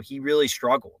 He really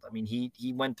struggled. I mean,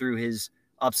 he went through his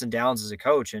ups and downs as a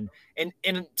coach, and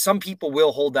some people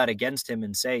will hold that against him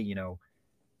and say,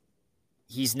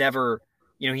 he's never,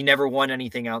 he never won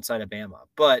anything outside of Bama,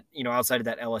 but outside of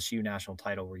that LSU national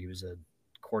title where he was a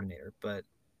coordinator. But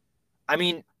I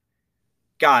mean,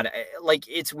 God, like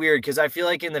it's weird because I feel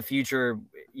like in the future,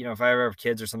 if I ever have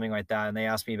kids or something like that, and they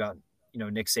ask me about,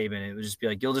 Nick Saban, it would just be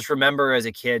like, you'll just remember as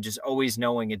a kid, just always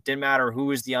knowing it didn't matter who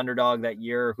was the underdog that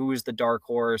year, who was the dark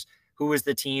horse, who was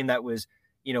the team that was,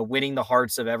 winning the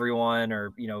hearts of everyone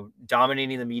or,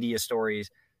 dominating the media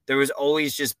stories. There was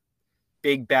always just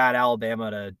big, bad Alabama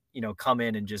to, come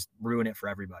in and just ruin it for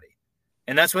everybody.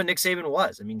 And that's what Nick Saban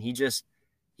was. I mean,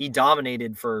 he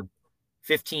dominated for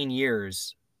 15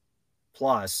 years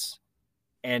plus.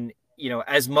 And,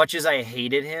 as much as I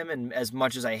hated him and as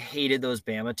much as I hated those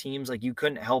Bama teams, like you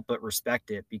couldn't help but respect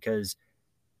it because,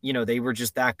 they were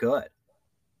just that good.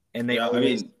 And they I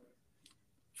mean,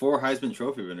 4 Heisman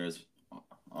Trophy winners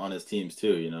on his teams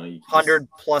too. You 100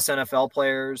 plus NFL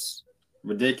players.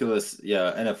 Ridiculous.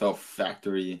 Yeah. NFL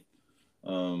factory.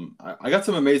 I got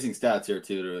some amazing stats here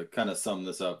too to kind of sum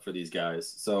this up for these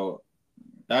guys. So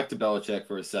back to Belichick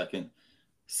for a second.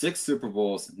 6 Super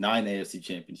Bowls, 9 AFC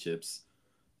championships.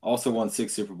 Also won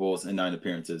 6 Super Bowls and 9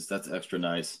 appearances. That's extra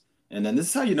nice. And then this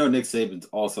is how you know Nick Saban's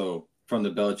also from the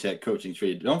Belichick coaching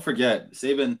tree. Don't forget,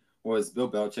 Saban was Bill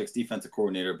Belichick's defensive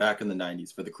coordinator back in the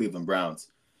 90s for the Cleveland Browns.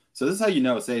 So this is how you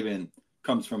know Saban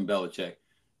comes from Belichick.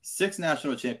 6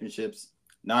 national championships,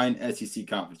 9 SEC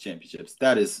conference championships.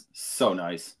 That is so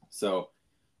nice. So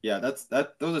yeah, those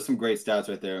are some great stats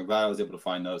right there. I'm glad I was able to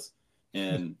find those.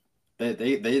 And they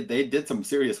did some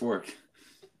serious work.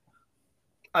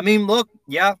 I mean, look,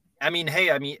 yeah. I mean, hey,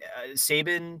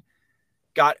 Saban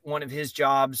got one of his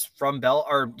jobs from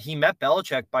he met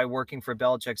Belichick by working for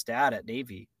Belichick's dad at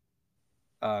Navy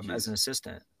as an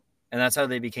assistant. And that's how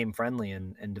they became friendly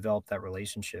and developed that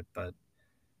relationship. But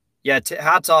yeah,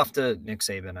 hats off to Nick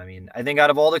Saban. I mean, I think out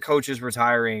of all the coaches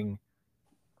retiring,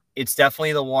 it's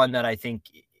definitely the one that I think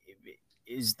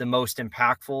is the most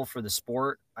impactful for the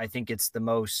sport. I think it's the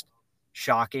most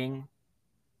shocking.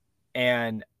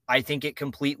 And I think it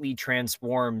completely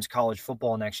transforms college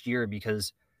football next year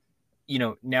because,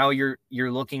 now you're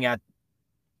looking at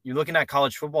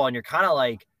college football and you're kind of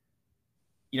like,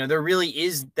 there really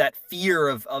is that fear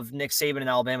of Nick Saban and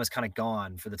Alabama is kind of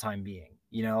gone for the time being,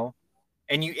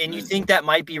 and you think that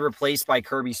might be replaced by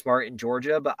Kirby Smart in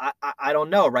Georgia, but I don't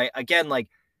know. Right. Again, like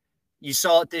you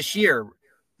saw it this year,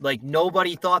 like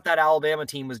nobody thought that Alabama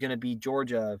team was going to beat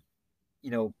Georgia,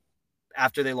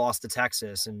 after they lost to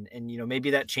Texas, and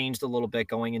maybe that changed a little bit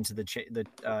going into the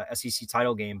SEC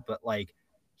title game, but like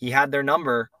he had their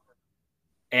number,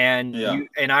 and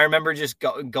I remember just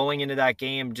going into that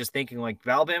game just thinking like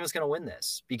Alabama's going to win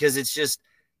this because it's just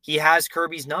he has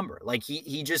Kirby's number, like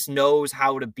he just knows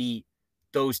how to beat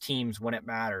those teams when it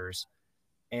matters,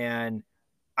 and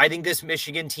I think this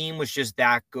Michigan team was just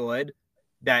that good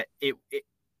that it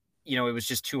was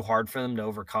just too hard for them to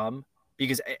overcome.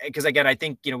 Because again, I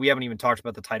think, we haven't even talked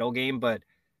about the title game, but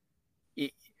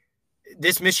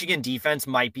this Michigan defense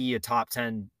might be a top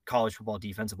 10 college football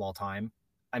defense of all time.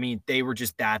 I mean, they were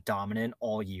just that dominant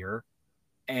all year.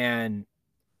 And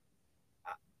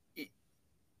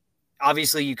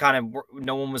obviously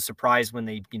no one was surprised when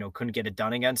they, couldn't get it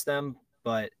done against them.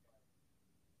 But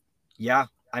yeah,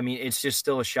 I mean, it's just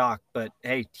still a shock. But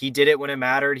hey, he did it when it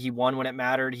mattered. He won when it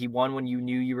mattered. He won when you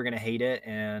knew you were going to hate it,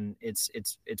 and it's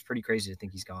pretty crazy to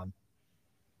think he's gone.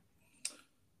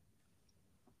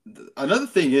 Another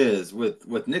thing is with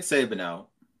Nick Saban out,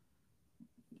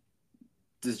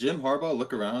 does Jim Harbaugh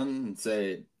look around and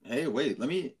say, Hey, wait,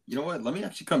 you know what? Let me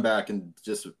actually come back and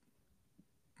just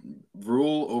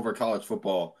rule over college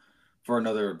football for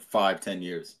another 5, 10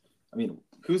 years. I mean,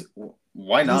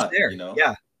 why Who's not? there?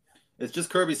 Yeah. It's just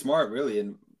Kirby Smart, really,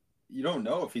 and you don't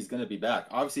know if he's going to be back.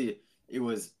 Obviously, it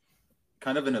was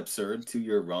kind of an absurd 2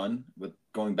 year run with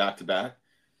going back to back,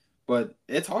 but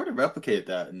it's hard to replicate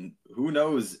that. And who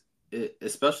knows,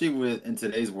 especially with in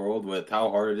today's world with how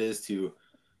hard it is to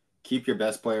keep your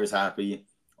best players happy,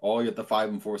 all the 5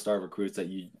 and 4 star recruits that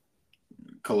you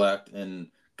collect, and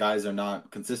guys are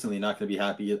not consistently not going to be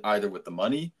happy either with the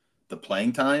money, the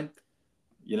playing time.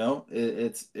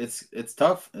 It's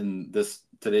tough in this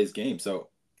today's game. So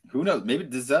who knows? Maybe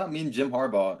does that mean Jim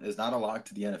Harbaugh is not a lock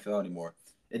to the NFL anymore?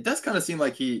 It does kind of seem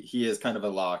like he is kind of a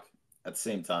lock at the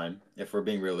same time, if we're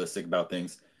being realistic about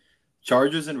things.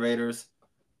 Chargers and Raiders,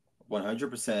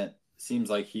 100% seems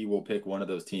like he will pick one of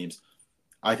those teams.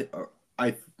 I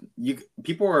I you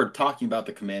people are talking about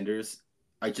the Commanders.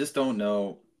 I just don't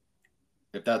know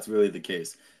if that's really the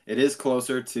case. It is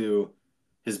closer to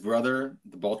his brother,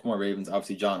 the Baltimore Ravens,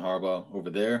 obviously John Harbaugh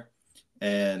over there,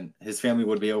 and his family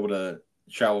would be able to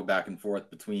travel back and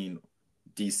forth between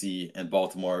DC and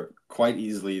Baltimore quite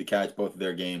easily to catch both of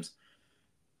their games.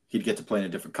 He'd get to play in a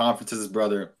different conference as his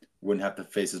brother, wouldn't have to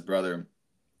face his brother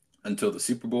until the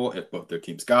Super Bowl if both their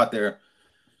teams got there.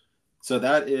 So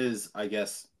that is, I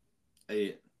guess,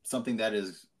 a something that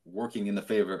is working in the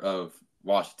favor of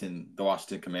the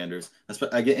Washington Commanders.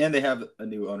 And they have a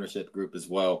new ownership group as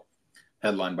well,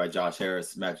 headlined by Josh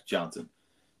Harris, Matt Johnson.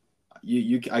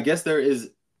 I guess there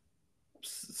is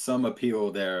some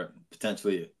appeal there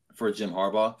potentially for Jim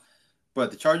Harbaugh, but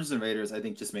the Chargers and Raiders, I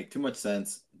think, just make too much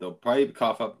sense. They'll probably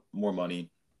cough up more money,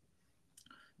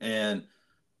 and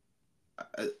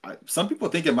some people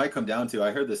think it might come down to.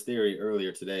 I heard this theory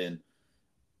earlier today, and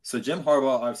so Jim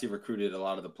Harbaugh obviously recruited a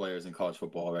lot of the players in college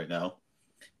football right now,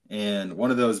 and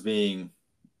one of those being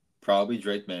probably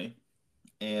Drake May.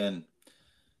 And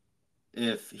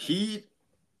if he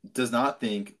does not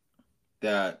think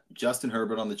that Justin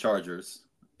Herbert on the Chargers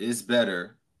is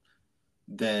better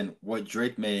than what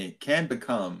Drake May can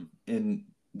become in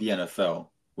the NFL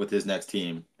with his next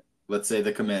team, let's say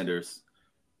the Commanders,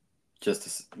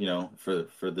 just to,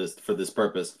 for this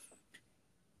purpose,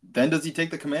 then does he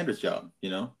take the Commanders job?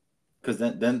 Because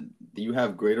then you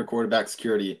have greater quarterback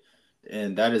security,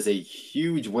 and that is a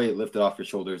huge weight lifted off your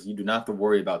shoulders. You do not have to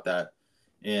worry about that,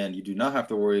 and you do not have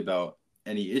to worry about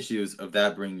any issues of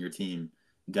that bringing your team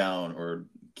down or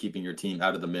keeping your team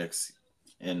out of the mix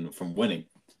and from winning.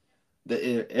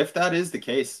 If that is the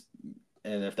case,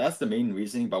 and if that's the main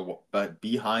reasoning but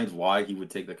behind why he would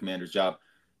take the Commander's job,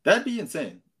 that'd be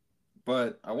insane.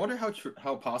 But I wonder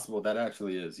how possible that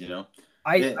actually is.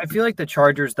 I feel like the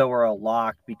Chargers, though, are a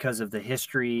lock because of the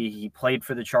history. He played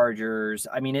for the Chargers.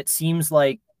 I mean, it seems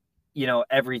like,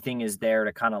 everything is there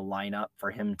to kind of line up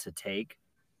for him to take.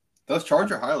 Those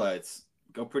Charger highlights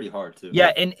go pretty hard, too.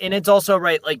 Yeah, and it's also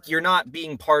right, like, you're not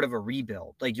being part of a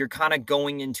rebuild. Like, you're kind of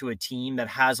going into a team that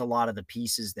has a lot of the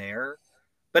pieces there.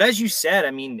 But as you said,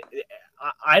 I mean,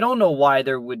 I don't know why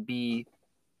there would be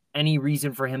any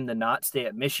reason for him to not stay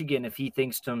at Michigan if he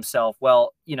thinks to himself,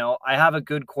 well, I have a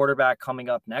good quarterback coming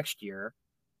up next year.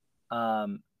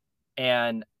 And,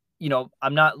 I'm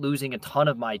not losing a ton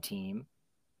of my team.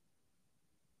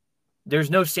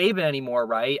 There's no Saban anymore,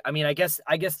 right? I mean, I guess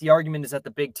the argument is that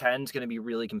the Big Ten is going to be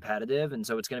really competitive, and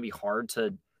so it's going to be hard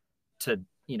to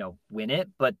win it.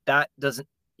 But that doesn't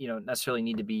necessarily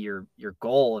need to be your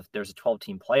goal if there's a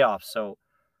 12-team playoff. So,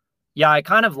 yeah, I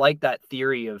kind of like that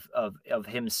theory of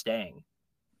him staying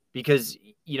because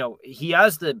he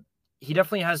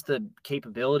definitely has the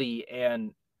capability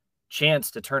and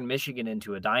chance to turn Michigan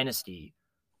into a dynasty.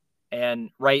 And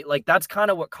right, like that's kind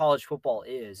of what college football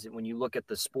is. When you look at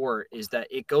the sport, is that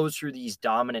it goes through these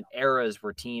dominant eras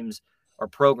where teams or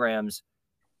programs,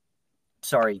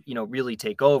 really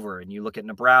take over. And you look at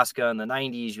Nebraska in the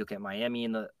 90s, you look at Miami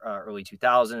in the early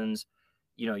 2000s,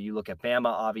 you look at Bama,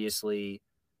 obviously.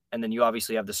 And then you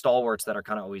obviously have the stalwarts that are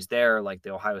kind of always there, like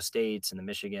the Ohio States and the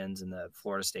Michigans and the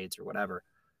Florida States or whatever.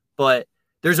 But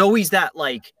there's always that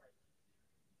like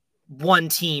one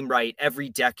team, right, every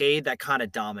decade that kind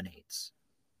of dominates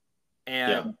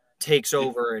and takes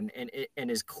over and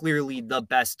is clearly the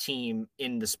best team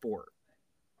in the sport.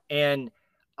 And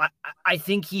I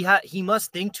think he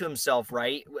must think to himself,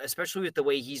 right, especially with the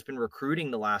way he's been recruiting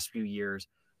the last few years,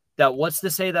 that what's to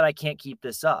say that I can't keep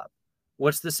this up?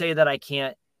 What's to say that I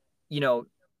can't,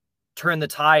 turn the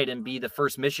tide and be the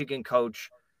first Michigan coach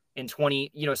in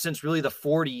since really the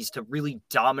 40s to really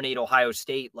dominate Ohio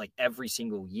State like every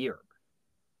single year.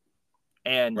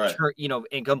 and Right.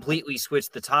 and completely switch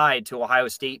the tide to Ohio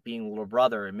State being little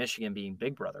brother and Michigan being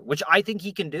big brother, which I think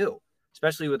he can do,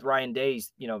 especially with Ryan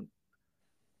Day's,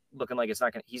 looking like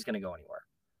he's going to go anywhere.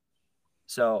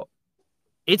 So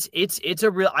it's a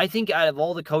real, I think out of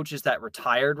all the coaches that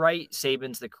retired, right,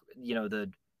 Saban's the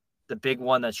big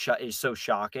one that is so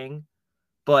shocking.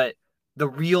 But the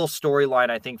real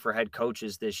storyline, I think, for head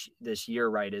coaches this year,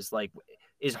 right, is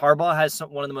Harbaugh has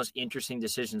one of the most interesting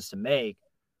decisions to make,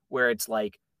 where it's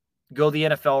like, go the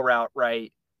NFL route,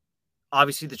 right?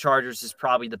 Obviously, the Chargers is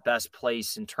probably the best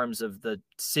place in terms of the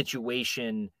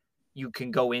situation you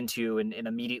can go into and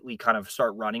immediately kind of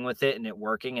start running with it and it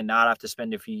working and not have to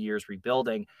spend a few years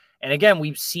rebuilding. And again,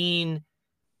 we've seen,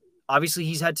 obviously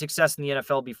he's had success in the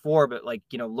NFL before, but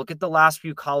look at the last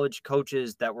few college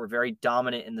coaches that were very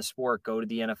dominant in the sport go to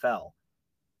the NFL.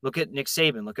 Look at Nick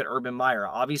Saban, look at Urban Meyer.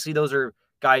 Obviously those are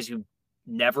guys who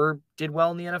never did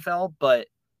well in the NFL, but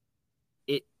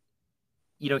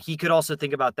he could also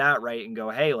think about that, right? And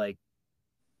go, hey,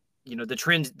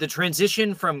 the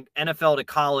transition from NFL to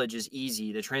college is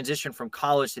easy. The transition from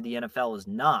college to the NFL is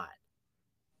not.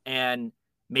 And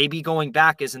maybe going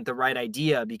back isn't the right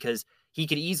idea, because he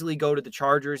could easily go to the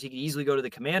Chargers. He could easily go to the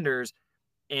Commanders,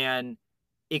 and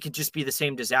it could just be the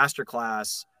same disaster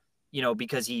class,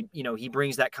 because he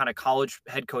brings that kind of college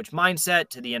head coach mindset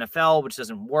to the NFL, which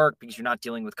doesn't work because you're not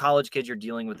dealing with college kids. You're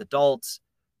dealing with adults.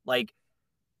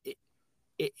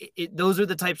 Those are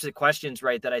the types of questions,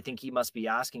 right, that I think he must be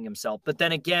asking himself. But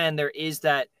then again, there is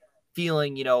that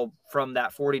feeling, from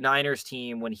that 49ers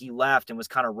team when he left and was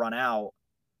kind of run out,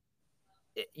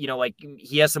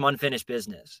 he has some unfinished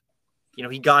business.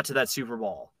 He got to that Super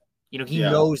Bowl. He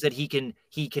knows that he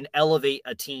can elevate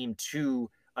a team to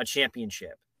a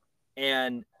championship.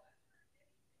 And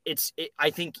I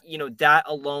think, that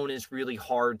alone is really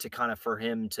hard to kind of for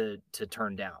him to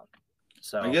turn down.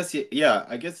 So I guess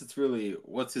it's really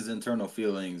what's his internal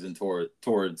feelings and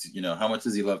towards how much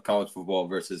does he love college football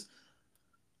versus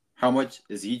how much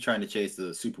is he trying to chase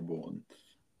the Super Bowl, and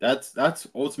that's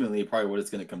ultimately probably what it's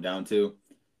going to come down to.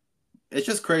 It's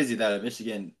just crazy that at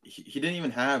Michigan he didn't even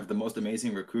have the most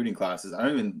amazing recruiting classes. I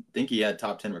don't even think he had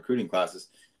top 10 recruiting classes,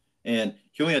 and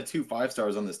he only had 2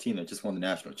 5-stars on this team that just won the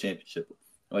national championship.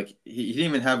 Like he didn't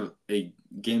even have a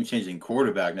game-changing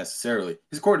quarterback necessarily.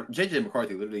 His J.J.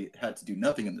 McCarthy literally had to do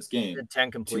nothing in this game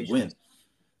 10 to win.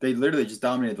 They literally just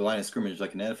dominated the line of scrimmage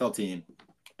like an NFL team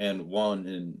and won.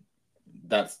 And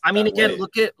again,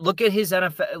 look at his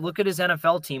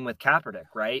NFL team with Kaepernick,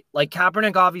 right? Like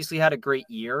Kaepernick obviously had a great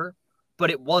year,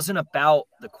 but it wasn't about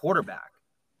the quarterback.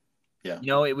 Yeah,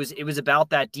 it was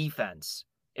about that defense.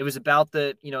 It was about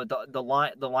the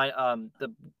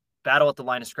battle at the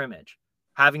line of scrimmage,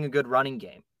 having a good running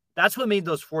game. That's what made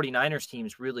those 49ers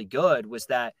teams really good, was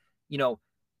that,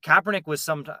 Kaepernick was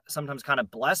sometimes kind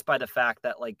of blessed by the fact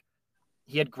that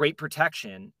he had great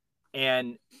protection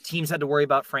and teams had to worry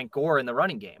about Frank Gore in the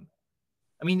running game.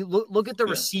 I mean, look at the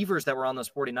receivers that were on those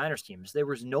 49ers teams. There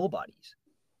was nobodies.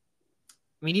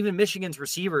 I mean, even Michigan's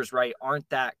receivers, right, aren't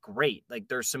that great.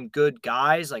 There's some good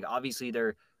guys. Obviously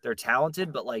they're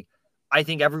talented, but I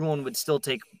think everyone would still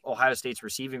take Ohio State's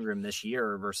receiving room this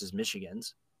year versus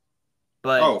Michigan's.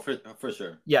 But for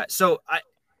sure. Yeah. So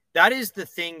that is the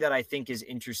thing that I think is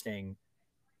interesting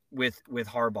with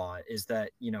Harbaugh, is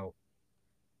that,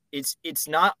 it's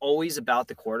not always about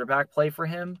the quarterback play for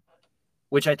him,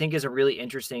 which I think is a really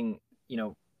interesting,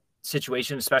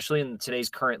 situation, especially in today's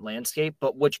current landscape,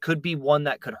 but which could be one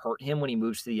that could hurt him when he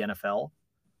moves to the NFL.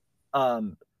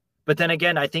 But then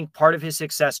again, I think part of his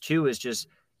success too is just,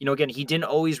 again, he didn't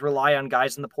always rely on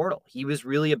guys in the portal. He was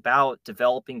really about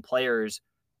developing players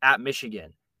at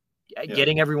Michigan,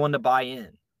 getting everyone to buy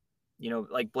in.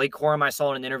 Blake Corum, I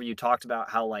saw in an interview, talked about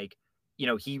how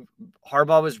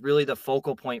Harbaugh was really the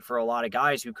focal point for a lot of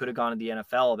guys who could have gone to the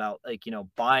NFL about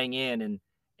buying in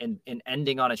and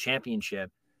ending on a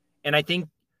championship. And I think,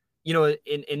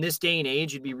 in this day and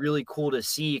age, it'd be really cool to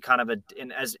see kind of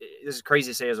and as this is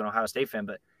crazy to say as an Ohio State fan,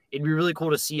 but it'd be really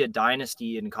cool to see a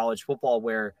dynasty in college football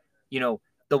where,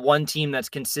 the one team that's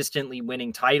consistently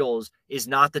winning titles is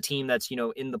not the team that's,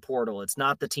 in the portal. It's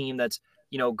not the team that's,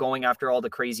 going after all the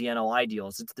crazy NLI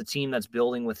deals. It's the team that's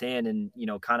building within and,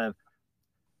 kind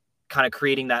of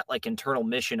creating that internal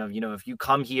mission of, if you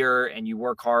come here and you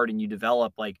work hard and you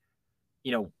develop,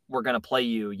 we're going to play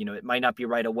you, it might not be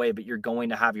right away, but you're going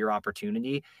to have your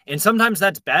opportunity. And sometimes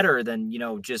that's better than,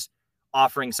 just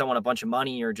offering someone a bunch of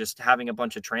money or just having a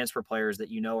bunch of transfer players that,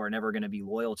 are never going to be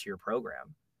loyal to your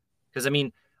program. Because, I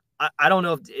mean, I don't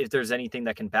know if there's anything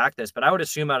that can back this, but I would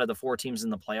assume out of the 4 teams in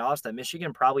the playoffs that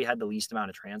Michigan probably had the least amount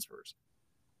of transfers.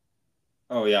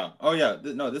 Oh yeah. Oh yeah.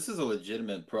 No, this is a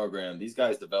legitimate program. These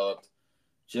guys developed.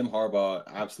 Jim Harbaugh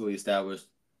absolutely established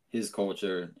his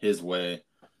culture, his way.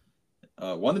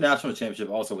 Won the national championship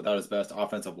also without his best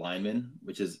offensive lineman,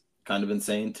 which is kind of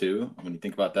insane too when you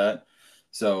think about that.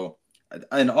 So,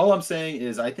 and all I'm saying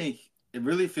is, I think it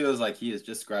really feels like he is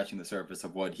just scratching the surface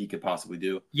of what he could possibly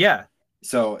do. Yeah.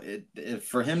 So,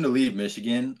 for him to leave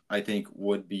Michigan, I think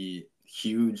would be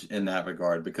huge in that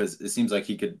regard because it seems like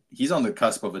he's on the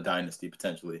cusp of a dynasty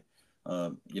potentially.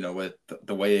 With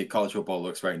the way college football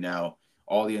looks right now,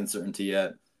 all the uncertainty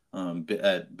at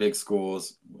big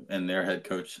schools and their head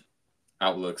coach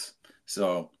outlooks.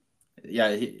 So,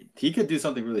 yeah, he could do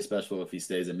something really special if he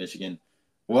stays at Michigan.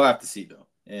 We'll have to see, though.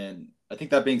 And I think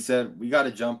that being said, we got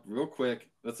to jump real quick.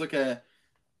 Let's look at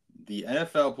the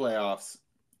NFL playoffs.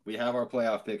 We have our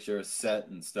playoff picture set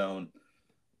in stone.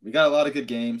 We got a lot of good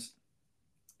games.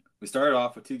 We started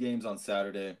off with 2 games on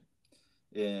Saturday,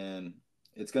 and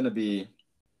it's going to be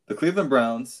the Cleveland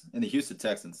Browns and the Houston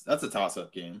Texans. That's a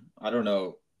toss-up game. I don't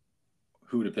know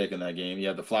who to pick in that game. You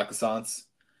have the Flaccasants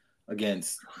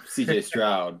against CJ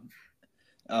Stroud.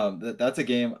 That's a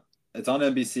game. It's on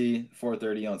NBC,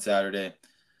 4:30 on Saturday.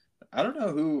 I don't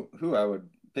know who I would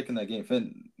pick in that game.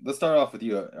 Finn, let's start off with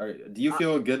you. Do you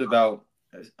feel good about?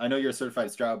 I know you're a certified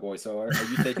Stroud boy, so are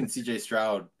you taking CJ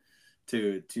Stroud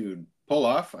to pull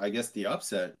off, I guess, the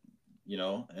upset,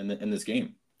 in this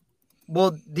game?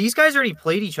 Well, these guys already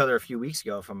played each other a few weeks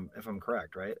ago, if I'm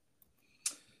correct, right?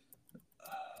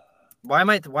 Why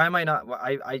am I not?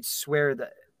 I swear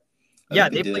that. Yeah,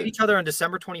 they played each other on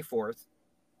December 24th.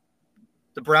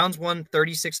 The Browns won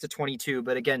 36-22,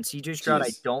 but again, CJ Stroud,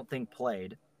 I don't think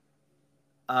played.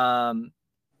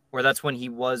 Or that's when he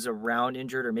was around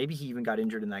injured, or maybe he even got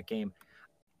injured in that game.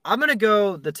 I'm going to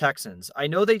go the Texans. I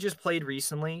know they just played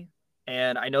recently,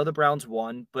 and I know the Browns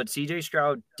won, but CJ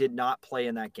Stroud did not play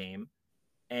in that game.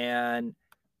 And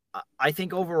I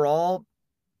think overall,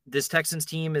 this Texans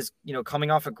team is,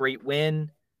 coming off a great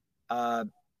win. They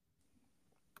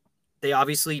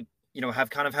obviously, have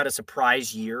kind of had a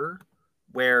surprise year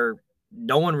where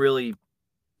no one really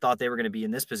thought they were going to be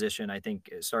in this position. I think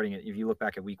starting if you look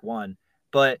back at week 1,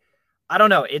 but I don't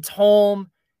know. It's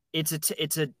home. It's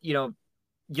a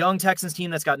young Texans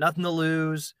team that's got nothing to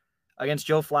lose against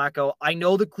Joe Flacco. I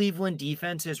know the Cleveland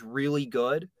defense is really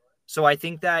good. So I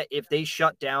think that if they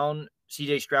shut down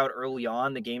CJ Stroud early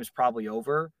on, the game's probably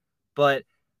over. But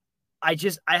I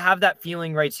have that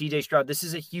feeling, right? CJ Stroud, this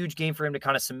is a huge game for him to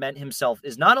kind of cement himself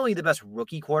as not only the best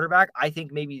rookie quarterback, I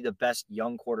think maybe the best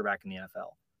young quarterback in the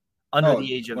NFL under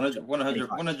the age of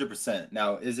 100%.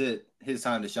 Now, is it his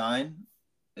time to shine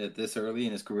at this early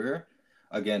in his career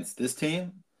against this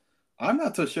team? I'm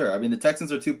not so sure. I mean, the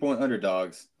Texans are 2-point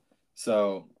underdogs.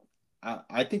 So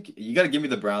I think you got to give me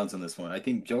the Browns on this one. I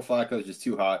think Joe Flacco is just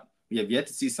too hot. We have yet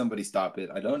to see somebody stop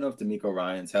it. I don't know if DeMeco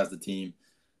Ryans has the team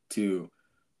to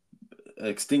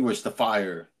extinguish the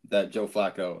fire that Joe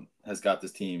Flacco has got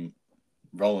this team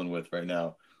rolling with right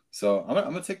now. So I'm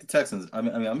gonna take the Texans. I'm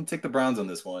gonna take the Browns on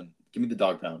this one. Give me the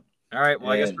dog pound. All right. Well,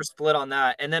 I guess we're split on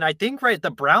that. And then I think, right, the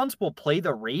Browns will play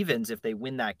the Ravens if they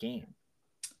win that game.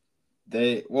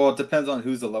 It depends on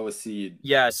who's the lowest seed.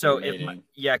 Yeah. So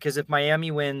because if Miami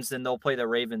wins, then they'll play the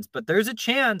Ravens. But there's a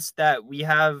chance that we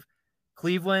have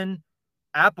Cleveland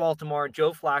at Baltimore,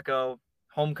 Joe Flacco,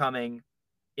 homecoming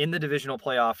in the divisional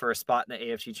playoff for a spot in the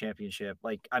AFC Championship.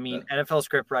 NFL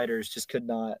script writers just could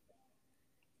not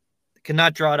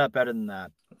draw it up better than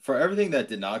that. For everything that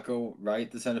did not go right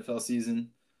this NFL season,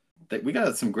 we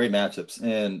got some great matchups.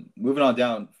 And moving on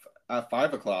down at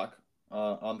 5:00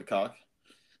 on the cock,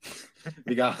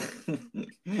 we got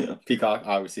Peacock.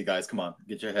 Obviously, guys, come on,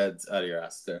 get your heads out of your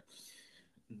asses there.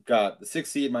 Got the 6th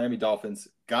seed Miami Dolphins.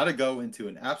 Got to go into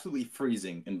an absolutely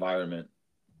freezing environment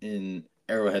in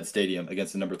Arrowhead Stadium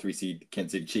against the number 3 seed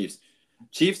Kansas City Chiefs.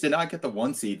 Chiefs did not get the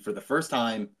 1 seed for the first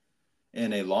time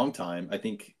in a long time. I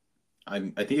think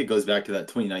it goes back to that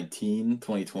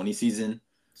 2019-2020 season.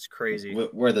 It's crazy.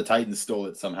 Where the Titans stole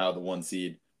it somehow, the 1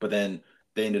 seed, but then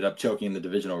they ended up choking in the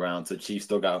divisional round. So Chiefs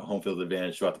still got home field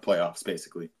advantage throughout the playoffs,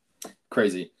 basically.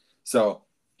 Crazy. So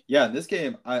yeah, in this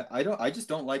game, I just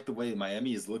don't like the way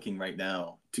Miami is looking right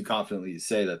now to confidently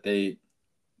say that they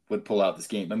would pull out this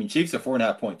game. I mean, Chiefs are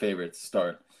 4.5-point favorites to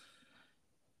start.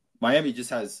 Miami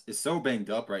is so banged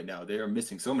up right now. They are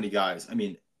missing so many guys. I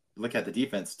mean, look at the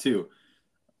defense too.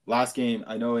 Last game,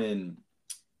 I know in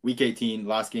Week 18,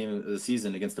 last game of the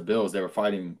season against the Bills, they were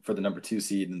fighting for the number 2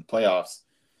 seed in the playoffs,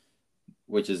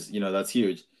 which is, that's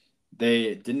huge.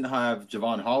 They didn't have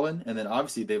Javon Holland, and then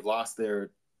obviously they've lost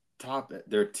their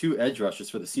 2 edge rushers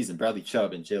for the season, Bradley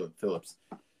Chubb and Jalen Phillips.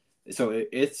 So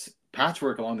it's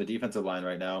patchwork along the defensive line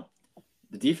right now.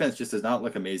 the defense just does not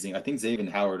look amazing. I think Xavier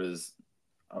Howard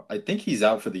I think he's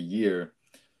out for the year.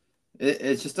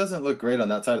 It just doesn't look great on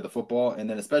that side of the football. And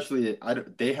then especially,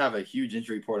 they have a huge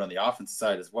injury report on the offensive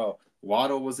side as well.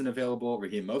 Waddle wasn't available.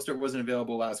 Raheem Mostert wasn't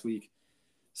available last week.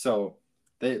 So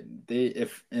and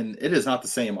it is not the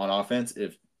same on offense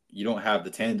if you don't have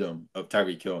the tandem of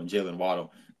Tyreek Hill and Jalen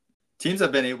Waddle. Teams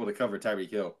have been able to cover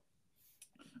Tyreek Hill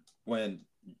when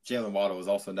Jalen Waddle is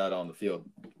also not on the field.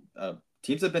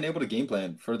 Teams have been able to game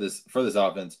plan for this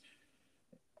offense.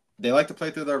 They like to play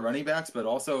through their running backs, but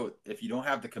also if you don't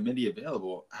have the committee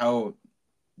available, how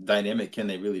dynamic can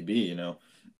they really be? You know,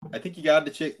 I think you got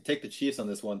to take the Chiefs on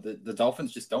this one. The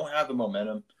Dolphins just don't have the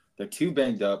momentum. They're too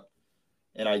banged up,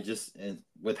 and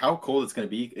with how cold it's going to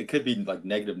be, it could be like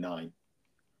 -9.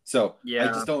 So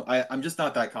yeah, I'm just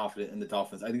not that confident in the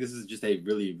Dolphins. I think this is just a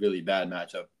really, really bad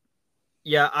matchup.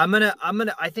 Yeah, I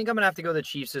think I'm gonna have to go the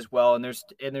Chiefs as well. And there's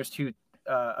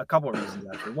a couple of reasons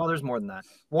actually. Well, there's more than that.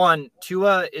 One,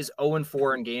 Tua is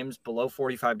 0-4 in games below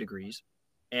 45 degrees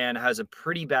and has a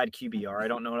pretty bad QBR. I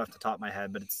don't know it off the top of my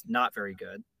head, but it's not very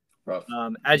good. Rough.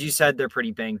 As you said, they're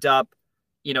pretty banged up.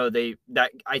 You know,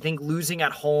 I think losing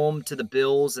at home to the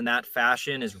Bills in that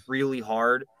fashion is really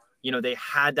hard. You know, they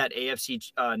had that AFC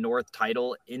North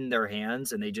title in their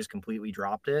hands and they just completely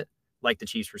dropped it. Like the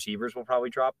Chiefs receivers will probably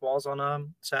drop balls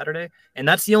on Saturday. And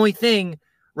that's the only thing,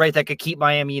 right, that could keep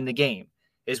Miami in the game,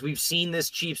 is we've seen this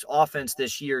Chiefs offense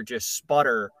this year just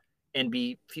sputter and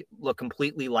look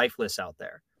completely lifeless out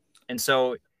there. And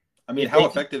so, I mean, how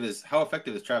effective is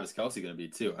Travis Kelce going to be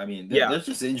too? I mean, there's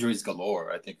just injuries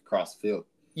galore, I think, across the field.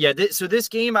 Yeah. So this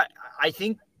game, I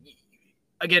think,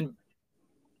 again,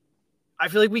 I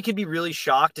feel like we could be really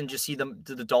shocked and just see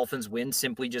the Dolphins win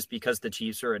simply just because the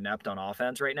Chiefs are inept on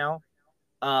offense right now.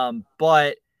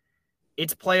 But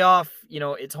it's playoff, you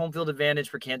know, it's home field advantage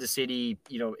for Kansas City.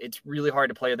 You know, it's really hard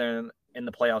to play them in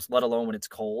the playoffs, let alone when it's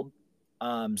cold.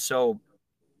 So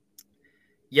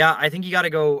yeah, I think you got to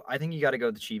go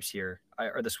the Chiefs here,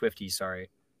 or the Swifties,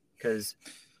 sorry. Cause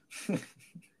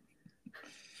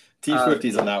Team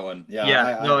Swifties on that one.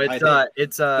 Yeah.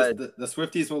 The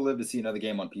Swifties will live to see another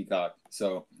game on Peacock.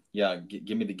 So yeah,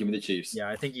 give me the Chiefs. Yeah,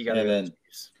 I think you got to go the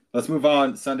Chiefs. Let's move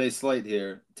on. Sunday slate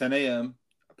here, 10 a.m.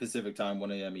 Pacific time,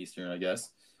 1 a.m. Eastern, I guess,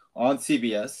 on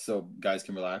CBS. So guys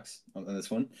can relax on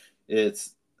this one.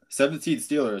 It's 7th seed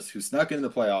Steelers, who snuck into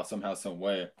the playoffs somehow, some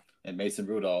way, and Mason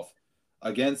Rudolph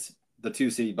against the 2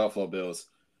 seed Buffalo Bills.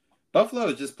 Buffalo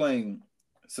is just playing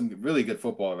some really good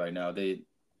football right now. They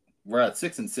were at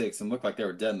 6-6 and looked like they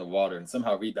were dead in the water and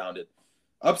somehow rebounded.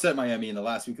 Upset Miami in the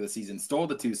last week of the season, stole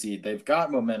the 2 seed. They've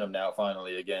got momentum now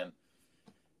finally again.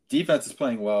 Defense is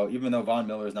playing well, even though Von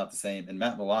Miller is not the same and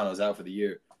Matt Milano is out for the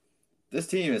year. This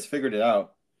team has figured it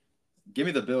out. Give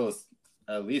me the Bills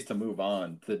at least to move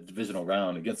on to the divisional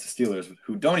round against the Steelers,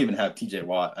 who don't even have TJ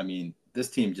Watt. I mean, this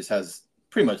team just has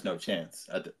pretty much no chance.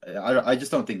 I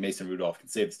just don't think Mason Rudolph can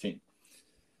save this team.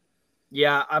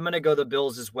 Yeah, I'm going to go the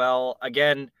Bills as well.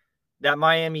 Again, that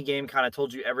Miami game kind of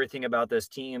told you everything about this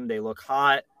team. They look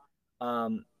hot.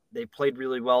 They played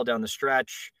really well down the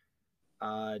stretch.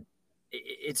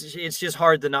 It's just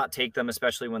hard to not take them,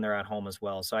 especially when they're at home as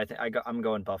well. So I'm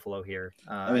going Buffalo here.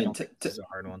 I mean, this is a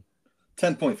hard one.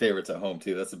 10-point favorites at home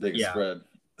too. That's the biggest spread.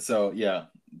 So yeah,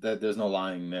 there's no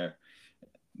lying there.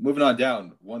 Moving on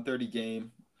down, 1:30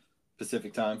 game,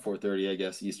 Pacific time, 4:30 I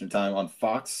guess Eastern time on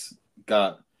Fox.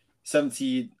 Got 7th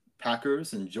seed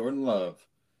Packers and Jordan Love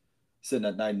sitting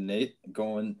at 9-8,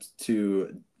 going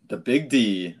to the Big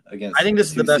D against I think this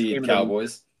is the best game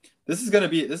Cowboys. This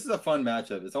is a fun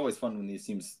matchup. It's always fun when these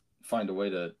teams find a way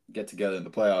to get together in the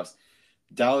playoffs.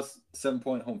 Dallas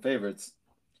 7-point home favorites.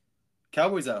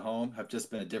 Cowboys at home have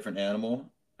just been a different animal,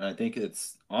 and I think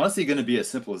it's honestly going to be as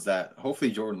simple as that.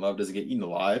 Hopefully Jordan Love doesn't get eaten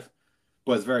alive,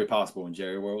 but it's very possible in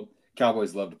Jerry World.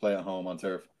 Cowboys love to play at home on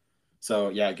turf. So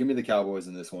yeah, give me the Cowboys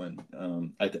in this one.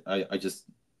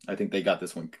 I think they got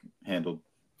this one handled.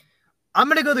 I'm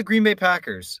going to go the Green Bay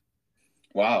Packers.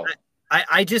 Wow.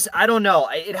 I don't know.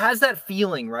 It has that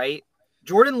feeling, right?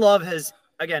 Jordan Love has,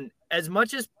 again, as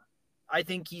much as I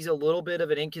think he's a little bit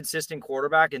of an inconsistent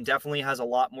quarterback and definitely has a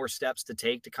lot more steps to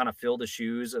take to kind of fill the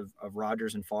shoes of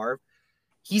Rodgers and Favre,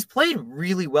 he's played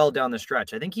really well down the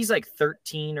stretch. I think he's like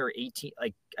 13 or 18.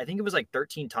 I think it was like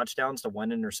 13 touchdowns to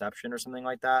 1 interception or something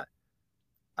like that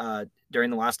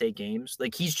during the last 8 games.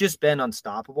 Like, he's just been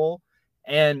unstoppable.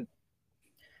 And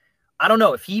I don't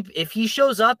know if he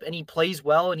shows up and he plays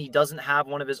well and he doesn't have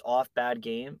one of his off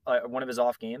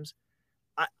games.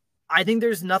 I think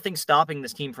there's nothing stopping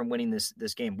this team from winning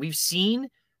this game. We've seen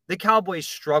the Cowboys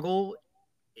struggle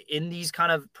in these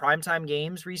kind of primetime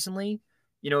games recently.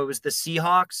 You know, it was the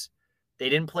Seahawks. They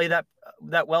didn't play that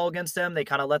well against them. They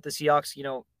kind of let the Seahawks,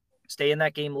 stay in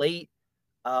that game late.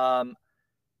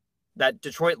 That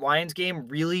Detroit Lions game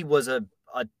really was a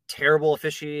terrible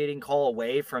officiating call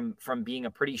away from being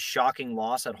a pretty shocking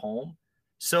loss at home.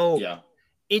 So Yeah.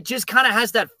 it just kind of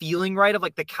has that feeling, right, of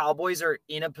like the Cowboys are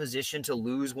in a position to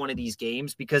lose one of these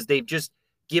games because they've just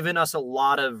given us a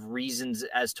lot of reasons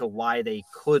as to why they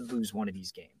could lose one of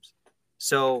these games.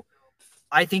 So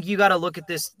I think you got to look at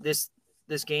this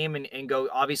game and go,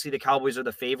 obviously the Cowboys are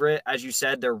the favorite. As you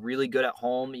said, they're really good at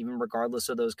home, even regardless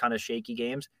of those kind of shaky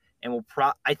games. And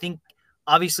I think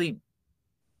obviously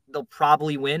they'll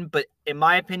probably win, but in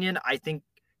my opinion, I think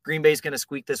Green Bay's going to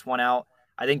squeak this one out.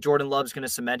 I think Jordan Love's going to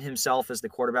cement himself as the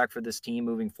quarterback for this team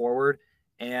moving forward.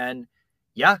 And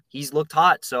yeah, he's looked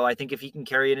hot. So I think if he can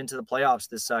carry it into the playoffs,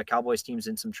 this Cowboys team's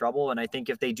in some trouble. And I think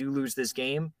if they do lose this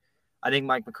game, I think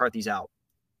Mike McCarthy's out.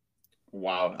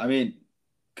 Wow. I mean,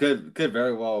 could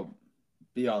very well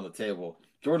be on the table.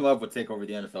 Jordan Love would take over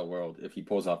the NFL world if he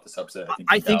pulls off this upset.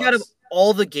 I think out of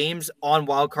all the games on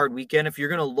Wildcard weekend, if you're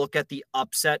going to look at the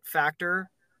upset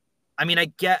factor, I mean, I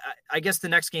guess the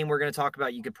next game we're going to talk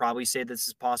about, you could probably say this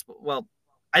is possible. Well,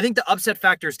 I think the upset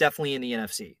factor is definitely in the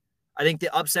NFC. I think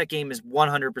the upset game is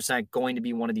 100% going to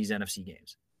be one of these NFC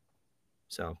games.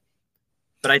 So,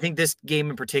 but I think this game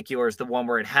in particular is the one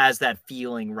where it has that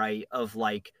feeling, right, of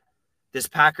like this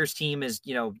Packers team is,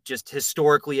 just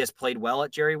historically has played well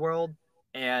at Jerry World.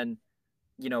 And,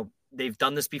 they've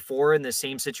done this before in the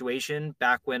same situation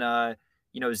back when,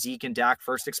 Zeke and Dak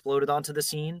first exploded onto the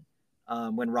scene.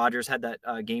 When Rodgers had that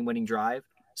game-winning drive.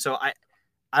 So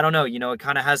I don't know, it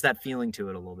kind of has that feeling to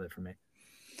it a little bit for me.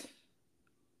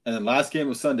 And then last game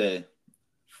was Sunday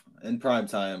in prime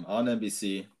time on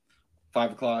NBC,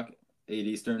 5 o'clock, 8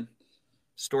 Eastern.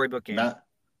 Storybook game.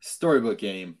 Storybook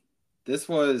game. This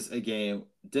was a game,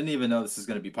 didn't even know this was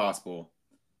going to be possible,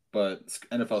 but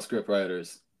NFL script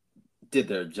writers did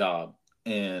their job.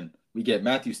 And we get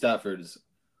Matthew Stafford's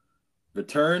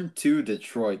return to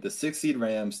Detroit, the 6-seed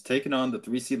Rams taking on the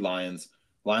 3-seed Lions.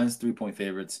 Lions 3-point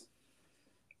favorites.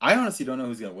 I honestly don't know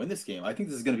who's going to win this game. I think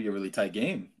this is going to be a really tight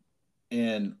game.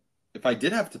 And if I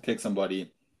did have to pick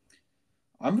somebody,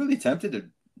 I'm really tempted to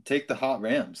take the hot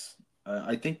Rams.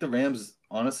 I think the Rams,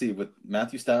 honestly, with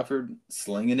Matthew Stafford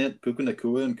slinging it, Puka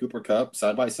Nacua and Cooper Kupp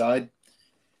side by side,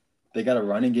 they got a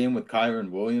running game with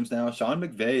Kyron Williams now. Sean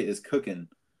McVay is cooking.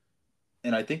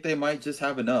 And I think they might just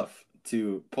have enough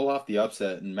to pull off the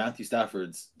upset. And Matthew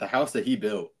Stafford's, the house that he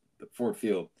built, the Ford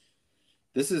Field.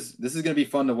 This is going to be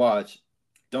fun to watch.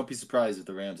 Don't be surprised if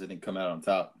the Rams, I think, come out on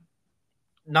top.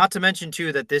 Not to mention,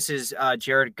 too, that this is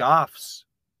Jared Goff's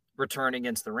return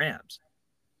against the Rams.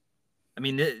 I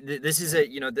mean, this is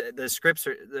the scripts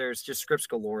there's just scripts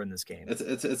galore in this game.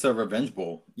 It's a revenge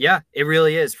bowl. Yeah, it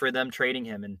really is for them trading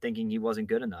him and thinking he wasn't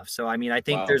good enough. So, I mean, I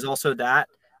think there's also that,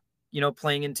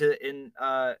 playing into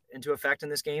effect in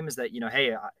this game is that,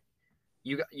 hey,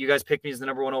 you guys picked me as the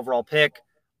number 1 overall pick.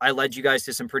 I led you guys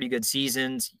to some pretty good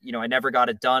seasons. I never got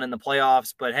it done in the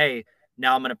playoffs, but hey,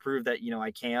 now I'm going to prove that,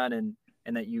 I can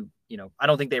and that I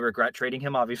don't think they regret trading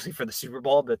him obviously for the Super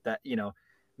Bowl, but that,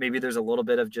 maybe there's a little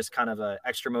bit of just kind of a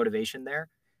extra motivation there.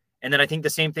 And then I think the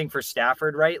same thing for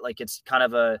Stafford, right? Like it's kind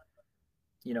of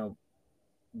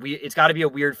it's got to be a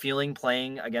weird feeling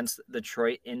playing against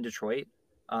Detroit in Detroit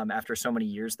after so many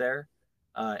years there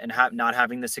and not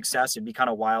having the success. It'd be kind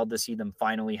of wild to see them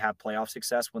finally have playoff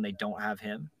success when they don't have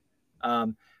him.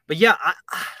 But yeah,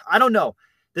 I don't know.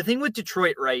 The thing with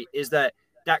Detroit, right, is that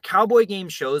Cowboy game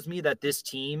shows me that this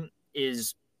team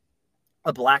is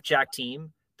a blackjack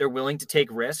team. They're willing to take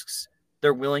risks.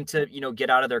 They're willing to,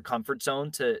 get out of their comfort zone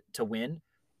to win.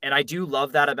 And I do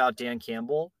love that about Dan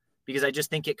Campbell because I just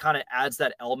think it kind of adds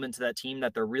that element to that team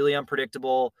that they're really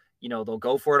unpredictable. They'll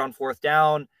go for it on 4th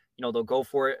down. They'll go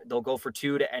for it. They'll go for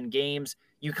 2 to end games.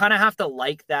 You kind of have to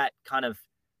like that kind of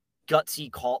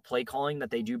gutsy play calling that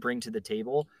they do bring to the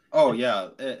table. Oh, yeah.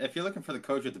 If you're looking for the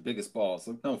coach with the biggest balls,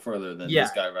 look no further than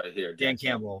this guy right here, Dan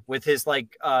Campbell, with his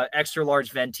extra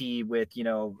large venti with,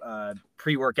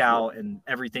 pre-workout and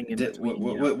everything in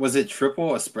between. Was it triple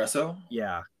espresso?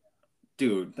 Yeah.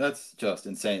 Dude, that's just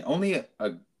insane. Only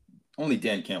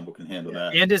Dan Campbell can handle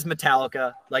that. And his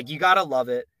Metallica. You got to love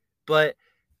it. But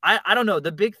I don't know.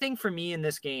 The big thing for me in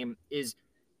this game is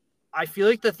I feel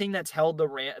like the thing that's held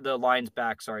the Lions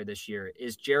back, this year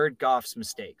is Jared Goff's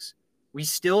mistakes. We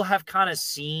still have kind of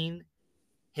seen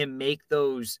him make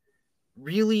those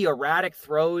really erratic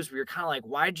throws where you're kind of like,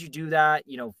 why'd you do that?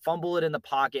 Fumble it in the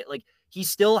pocket. He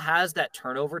still has that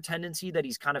turnover tendency that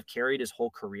he's kind of carried his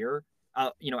whole career,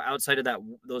 outside of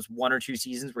those 1 or 2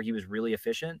 seasons where he was really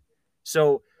efficient.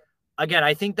 So again,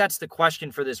 I think that's the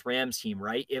question for this Rams team,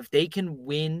 right? If they can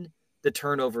win the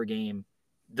turnover game,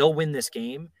 they'll win this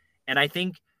game. And I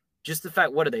think just the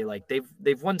fact, what are they like?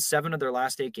 They've won 7 of their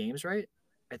last 8 games, right?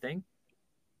 I think.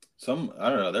 I don't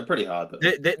know. They're pretty hot though.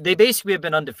 They basically have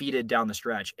been undefeated down the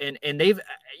stretch, and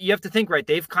you have to think, right,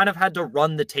 they've kind of had to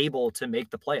run the table to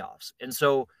make the playoffs, and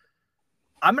so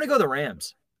I'm gonna go the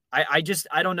Rams. I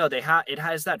don't know, it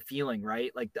has that feeling,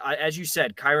 right? Like as you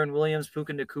said, Kyron Williams,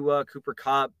 Puka Nacua, Cooper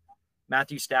Kupp,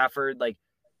 Matthew Stafford, like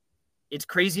it's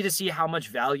crazy to see how much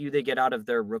value they get out of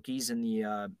their rookies in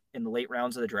the late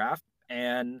rounds of the draft,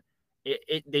 and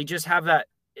they just have that.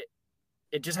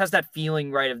 It just has that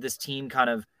feeling, right, of this team kind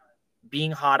of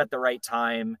being hot at the right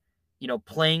time,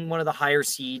 playing one of the higher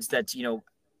seeds that's,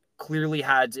 clearly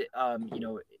had,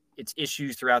 its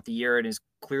issues throughout the year and is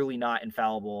clearly not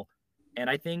infallible. And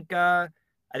I think the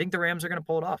Rams are going to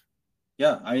pull it off.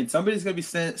 Yeah, I mean, somebody's going to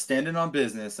be standing on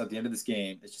business at the end of this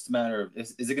game. It's just a matter of,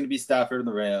 is it going to be Stafford and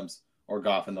the Rams or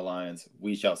Goff and the Lions?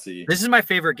 We shall see. This is my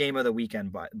favorite game of the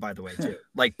weekend, by the way, too.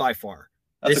 Like, by far.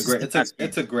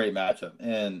 It's a great matchup.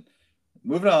 And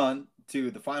moving on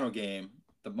to the final game,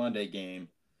 the Monday game.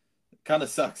 Kind of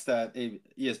sucks that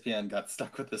ESPN got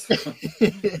stuck with this one.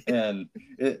 And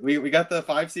we got the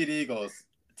 5 seed Eagles,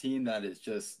 a team that is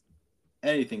just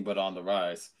anything but on the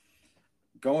rise,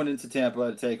 going into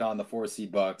Tampa to take on the 4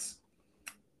 seed Bucks.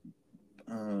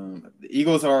 The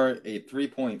Eagles are a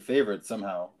 3-point favorite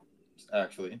somehow,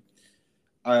 actually.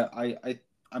 I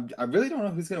really don't know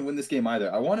who's going to win this game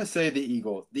either. I want to say the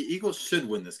Eagles. The Eagles should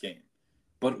win this game,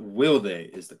 but will they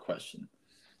is the question.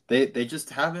 They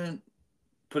just haven't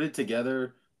put it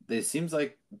together. It seems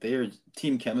like their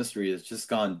team chemistry has just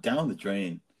gone down the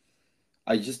drain.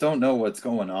 I just don't know what's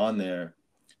going on there.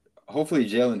 Hopefully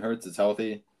Jalen Hurts is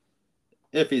healthy.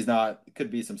 If he's not, it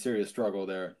could be some serious struggle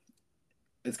there.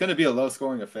 It's going to be a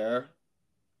low-scoring affair.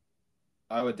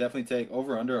 I would definitely take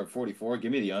over-under of 44.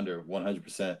 Give me the under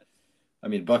 100%. I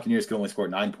mean, Buccaneers could only score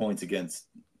 9 points against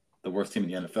the worst team in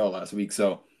the NFL last week.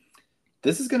 So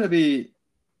this is going to be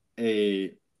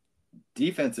a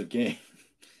defensive game.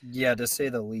 Yeah, to say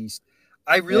the least.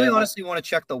 I really honestly want to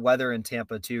check the weather in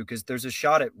Tampa too, because there's a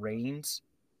shot it rains.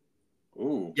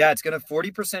 Ooh. Yeah, it's going to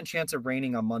 40% chance of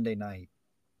raining on Monday night.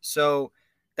 So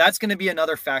that's going to be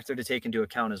another factor to take into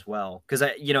account as well. Because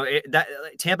that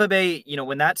Tampa Bay,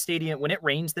 when that stadium, when it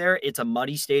rains there, it's a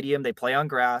muddy stadium. They play on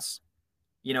grass.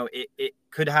 It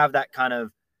could have that kind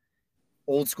of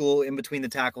old school in between the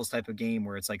tackles type of game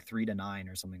where it's like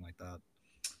 3-9 or something like that.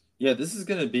 Yeah, this is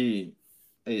going to be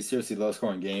a seriously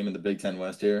low-scoring game in the Big Ten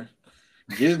West here.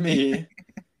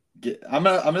 I'm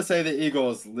gonna say the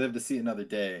Eagles live to see another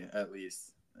day at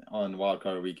least on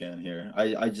Wildcard weekend here.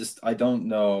 I don't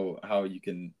know how you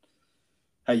can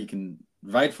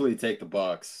rightfully take the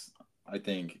Bucks. I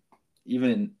think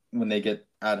even when they get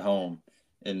at home,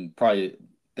 and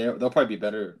they'll probably be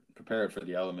better prepared for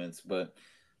the elements. But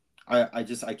I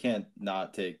can't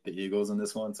not take the Eagles in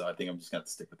this one, so I think I'm just gonna have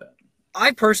to stick with that.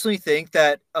 I personally think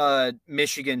that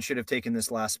Michigan should have taken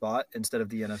this last spot instead of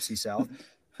the NFC South.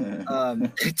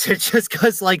 Just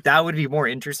because that would be more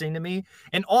interesting to me.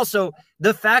 And also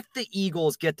the fact the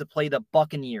Eagles get to play the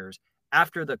Buccaneers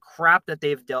after the crap that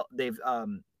they've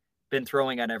been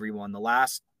throwing at everyone the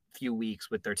last few weeks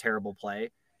with their terrible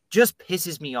play just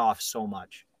pisses me off so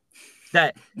much.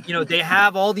 That, they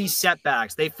have all these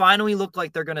setbacks. They finally look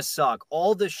like they're going to suck.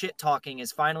 All the shit talking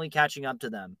is finally catching up to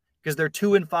them. Because they're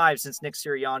 2-5 since Nick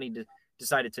Sirianni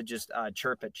decided to just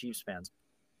chirp at Chiefs fans.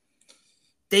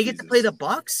 They get to play the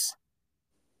Bucks?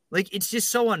 It's just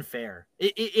so unfair.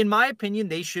 In my opinion,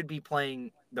 they should be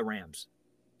playing the Rams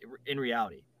in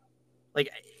reality.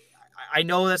 I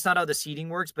know that's not how the seeding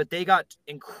works, but they got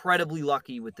incredibly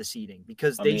lucky with the seeding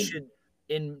because they should,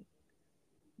 in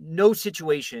no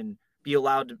situation, be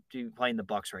allowed to be playing the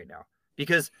Bucks right now.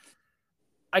 Because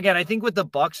again, I think with the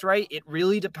Bucks, right, it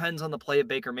really depends on the play of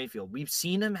Baker Mayfield. We've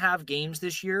seen him have games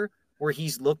this year where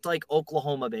he's looked like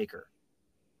Oklahoma Baker.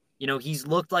 He's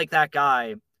looked like that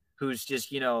guy who's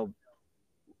just,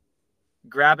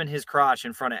 grabbing his crotch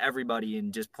in front of everybody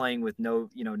and just playing with no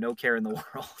care in the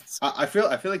world. I feel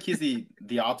like he's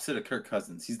the opposite of Kirk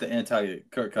Cousins. He's the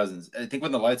anti-Kirk Cousins. I think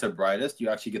when the lights are brightest, you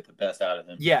actually get the best out of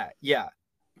him. Yeah.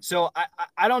 So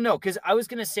I don't know, because I was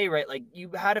going to say, right,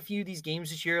 you had a few of these games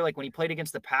this year, when he played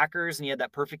against the Packers and he had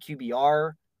that perfect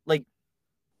QBR.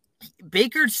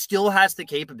 Baker still has the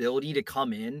capability to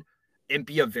come in and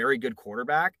be a very good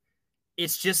quarterback.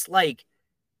 It's just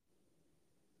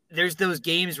there's those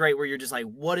games, right, where you're just like,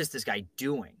 what is this guy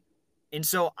doing? And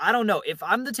so I don't know. If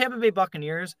I'm the Tampa Bay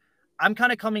Buccaneers, I'm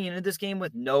kind of coming into this game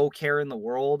with no care in the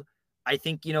world. I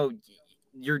think,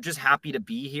 you're just happy to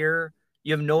be here. You're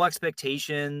You have no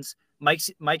expectations.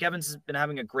 Mike Evans has been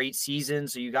having a great season,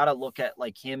 so you got to look at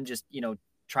like him just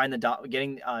trying to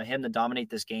getting him to dominate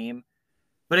this game.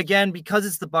 But again, because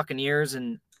it's the Buccaneers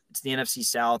and it's the NFC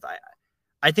South,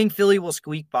 I think Philly will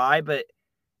squeak by. But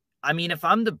I mean, if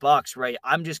I'm the Bucs, right,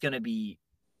 I'm just going to be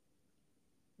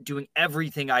doing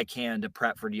everything I can to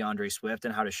prep for DeAndre Swift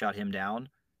and how to shut him down.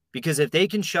 Because if they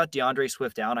can shut DeAndre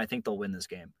Swift down, I think they'll win this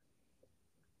game.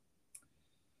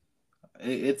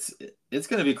 It's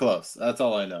going to be close. That's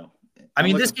all I know. I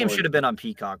mean, this game should have been on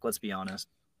Peacock. Let's be honest.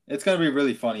 It's going to be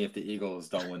really funny if the Eagles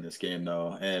don't win this game,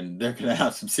 though, and they're going to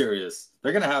have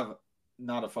they're going to have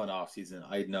not a fun offseason.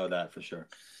 I know that for sure.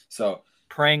 So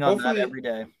praying on that every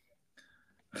day.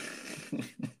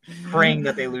 Praying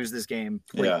that they lose this game.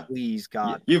 Please,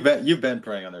 God. You've been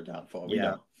praying on their downfall.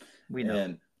 We know.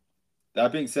 And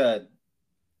that being said,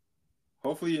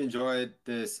 hopefully you enjoyed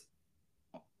this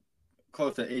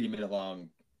close to 80-minute long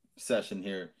session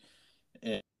here.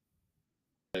 And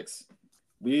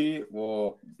we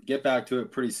will get back to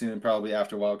it pretty soon, probably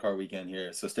after Wildcard weekend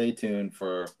here. So stay tuned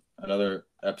for another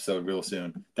episode real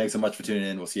soon. Thanks so much for tuning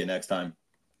in. We'll see you next time.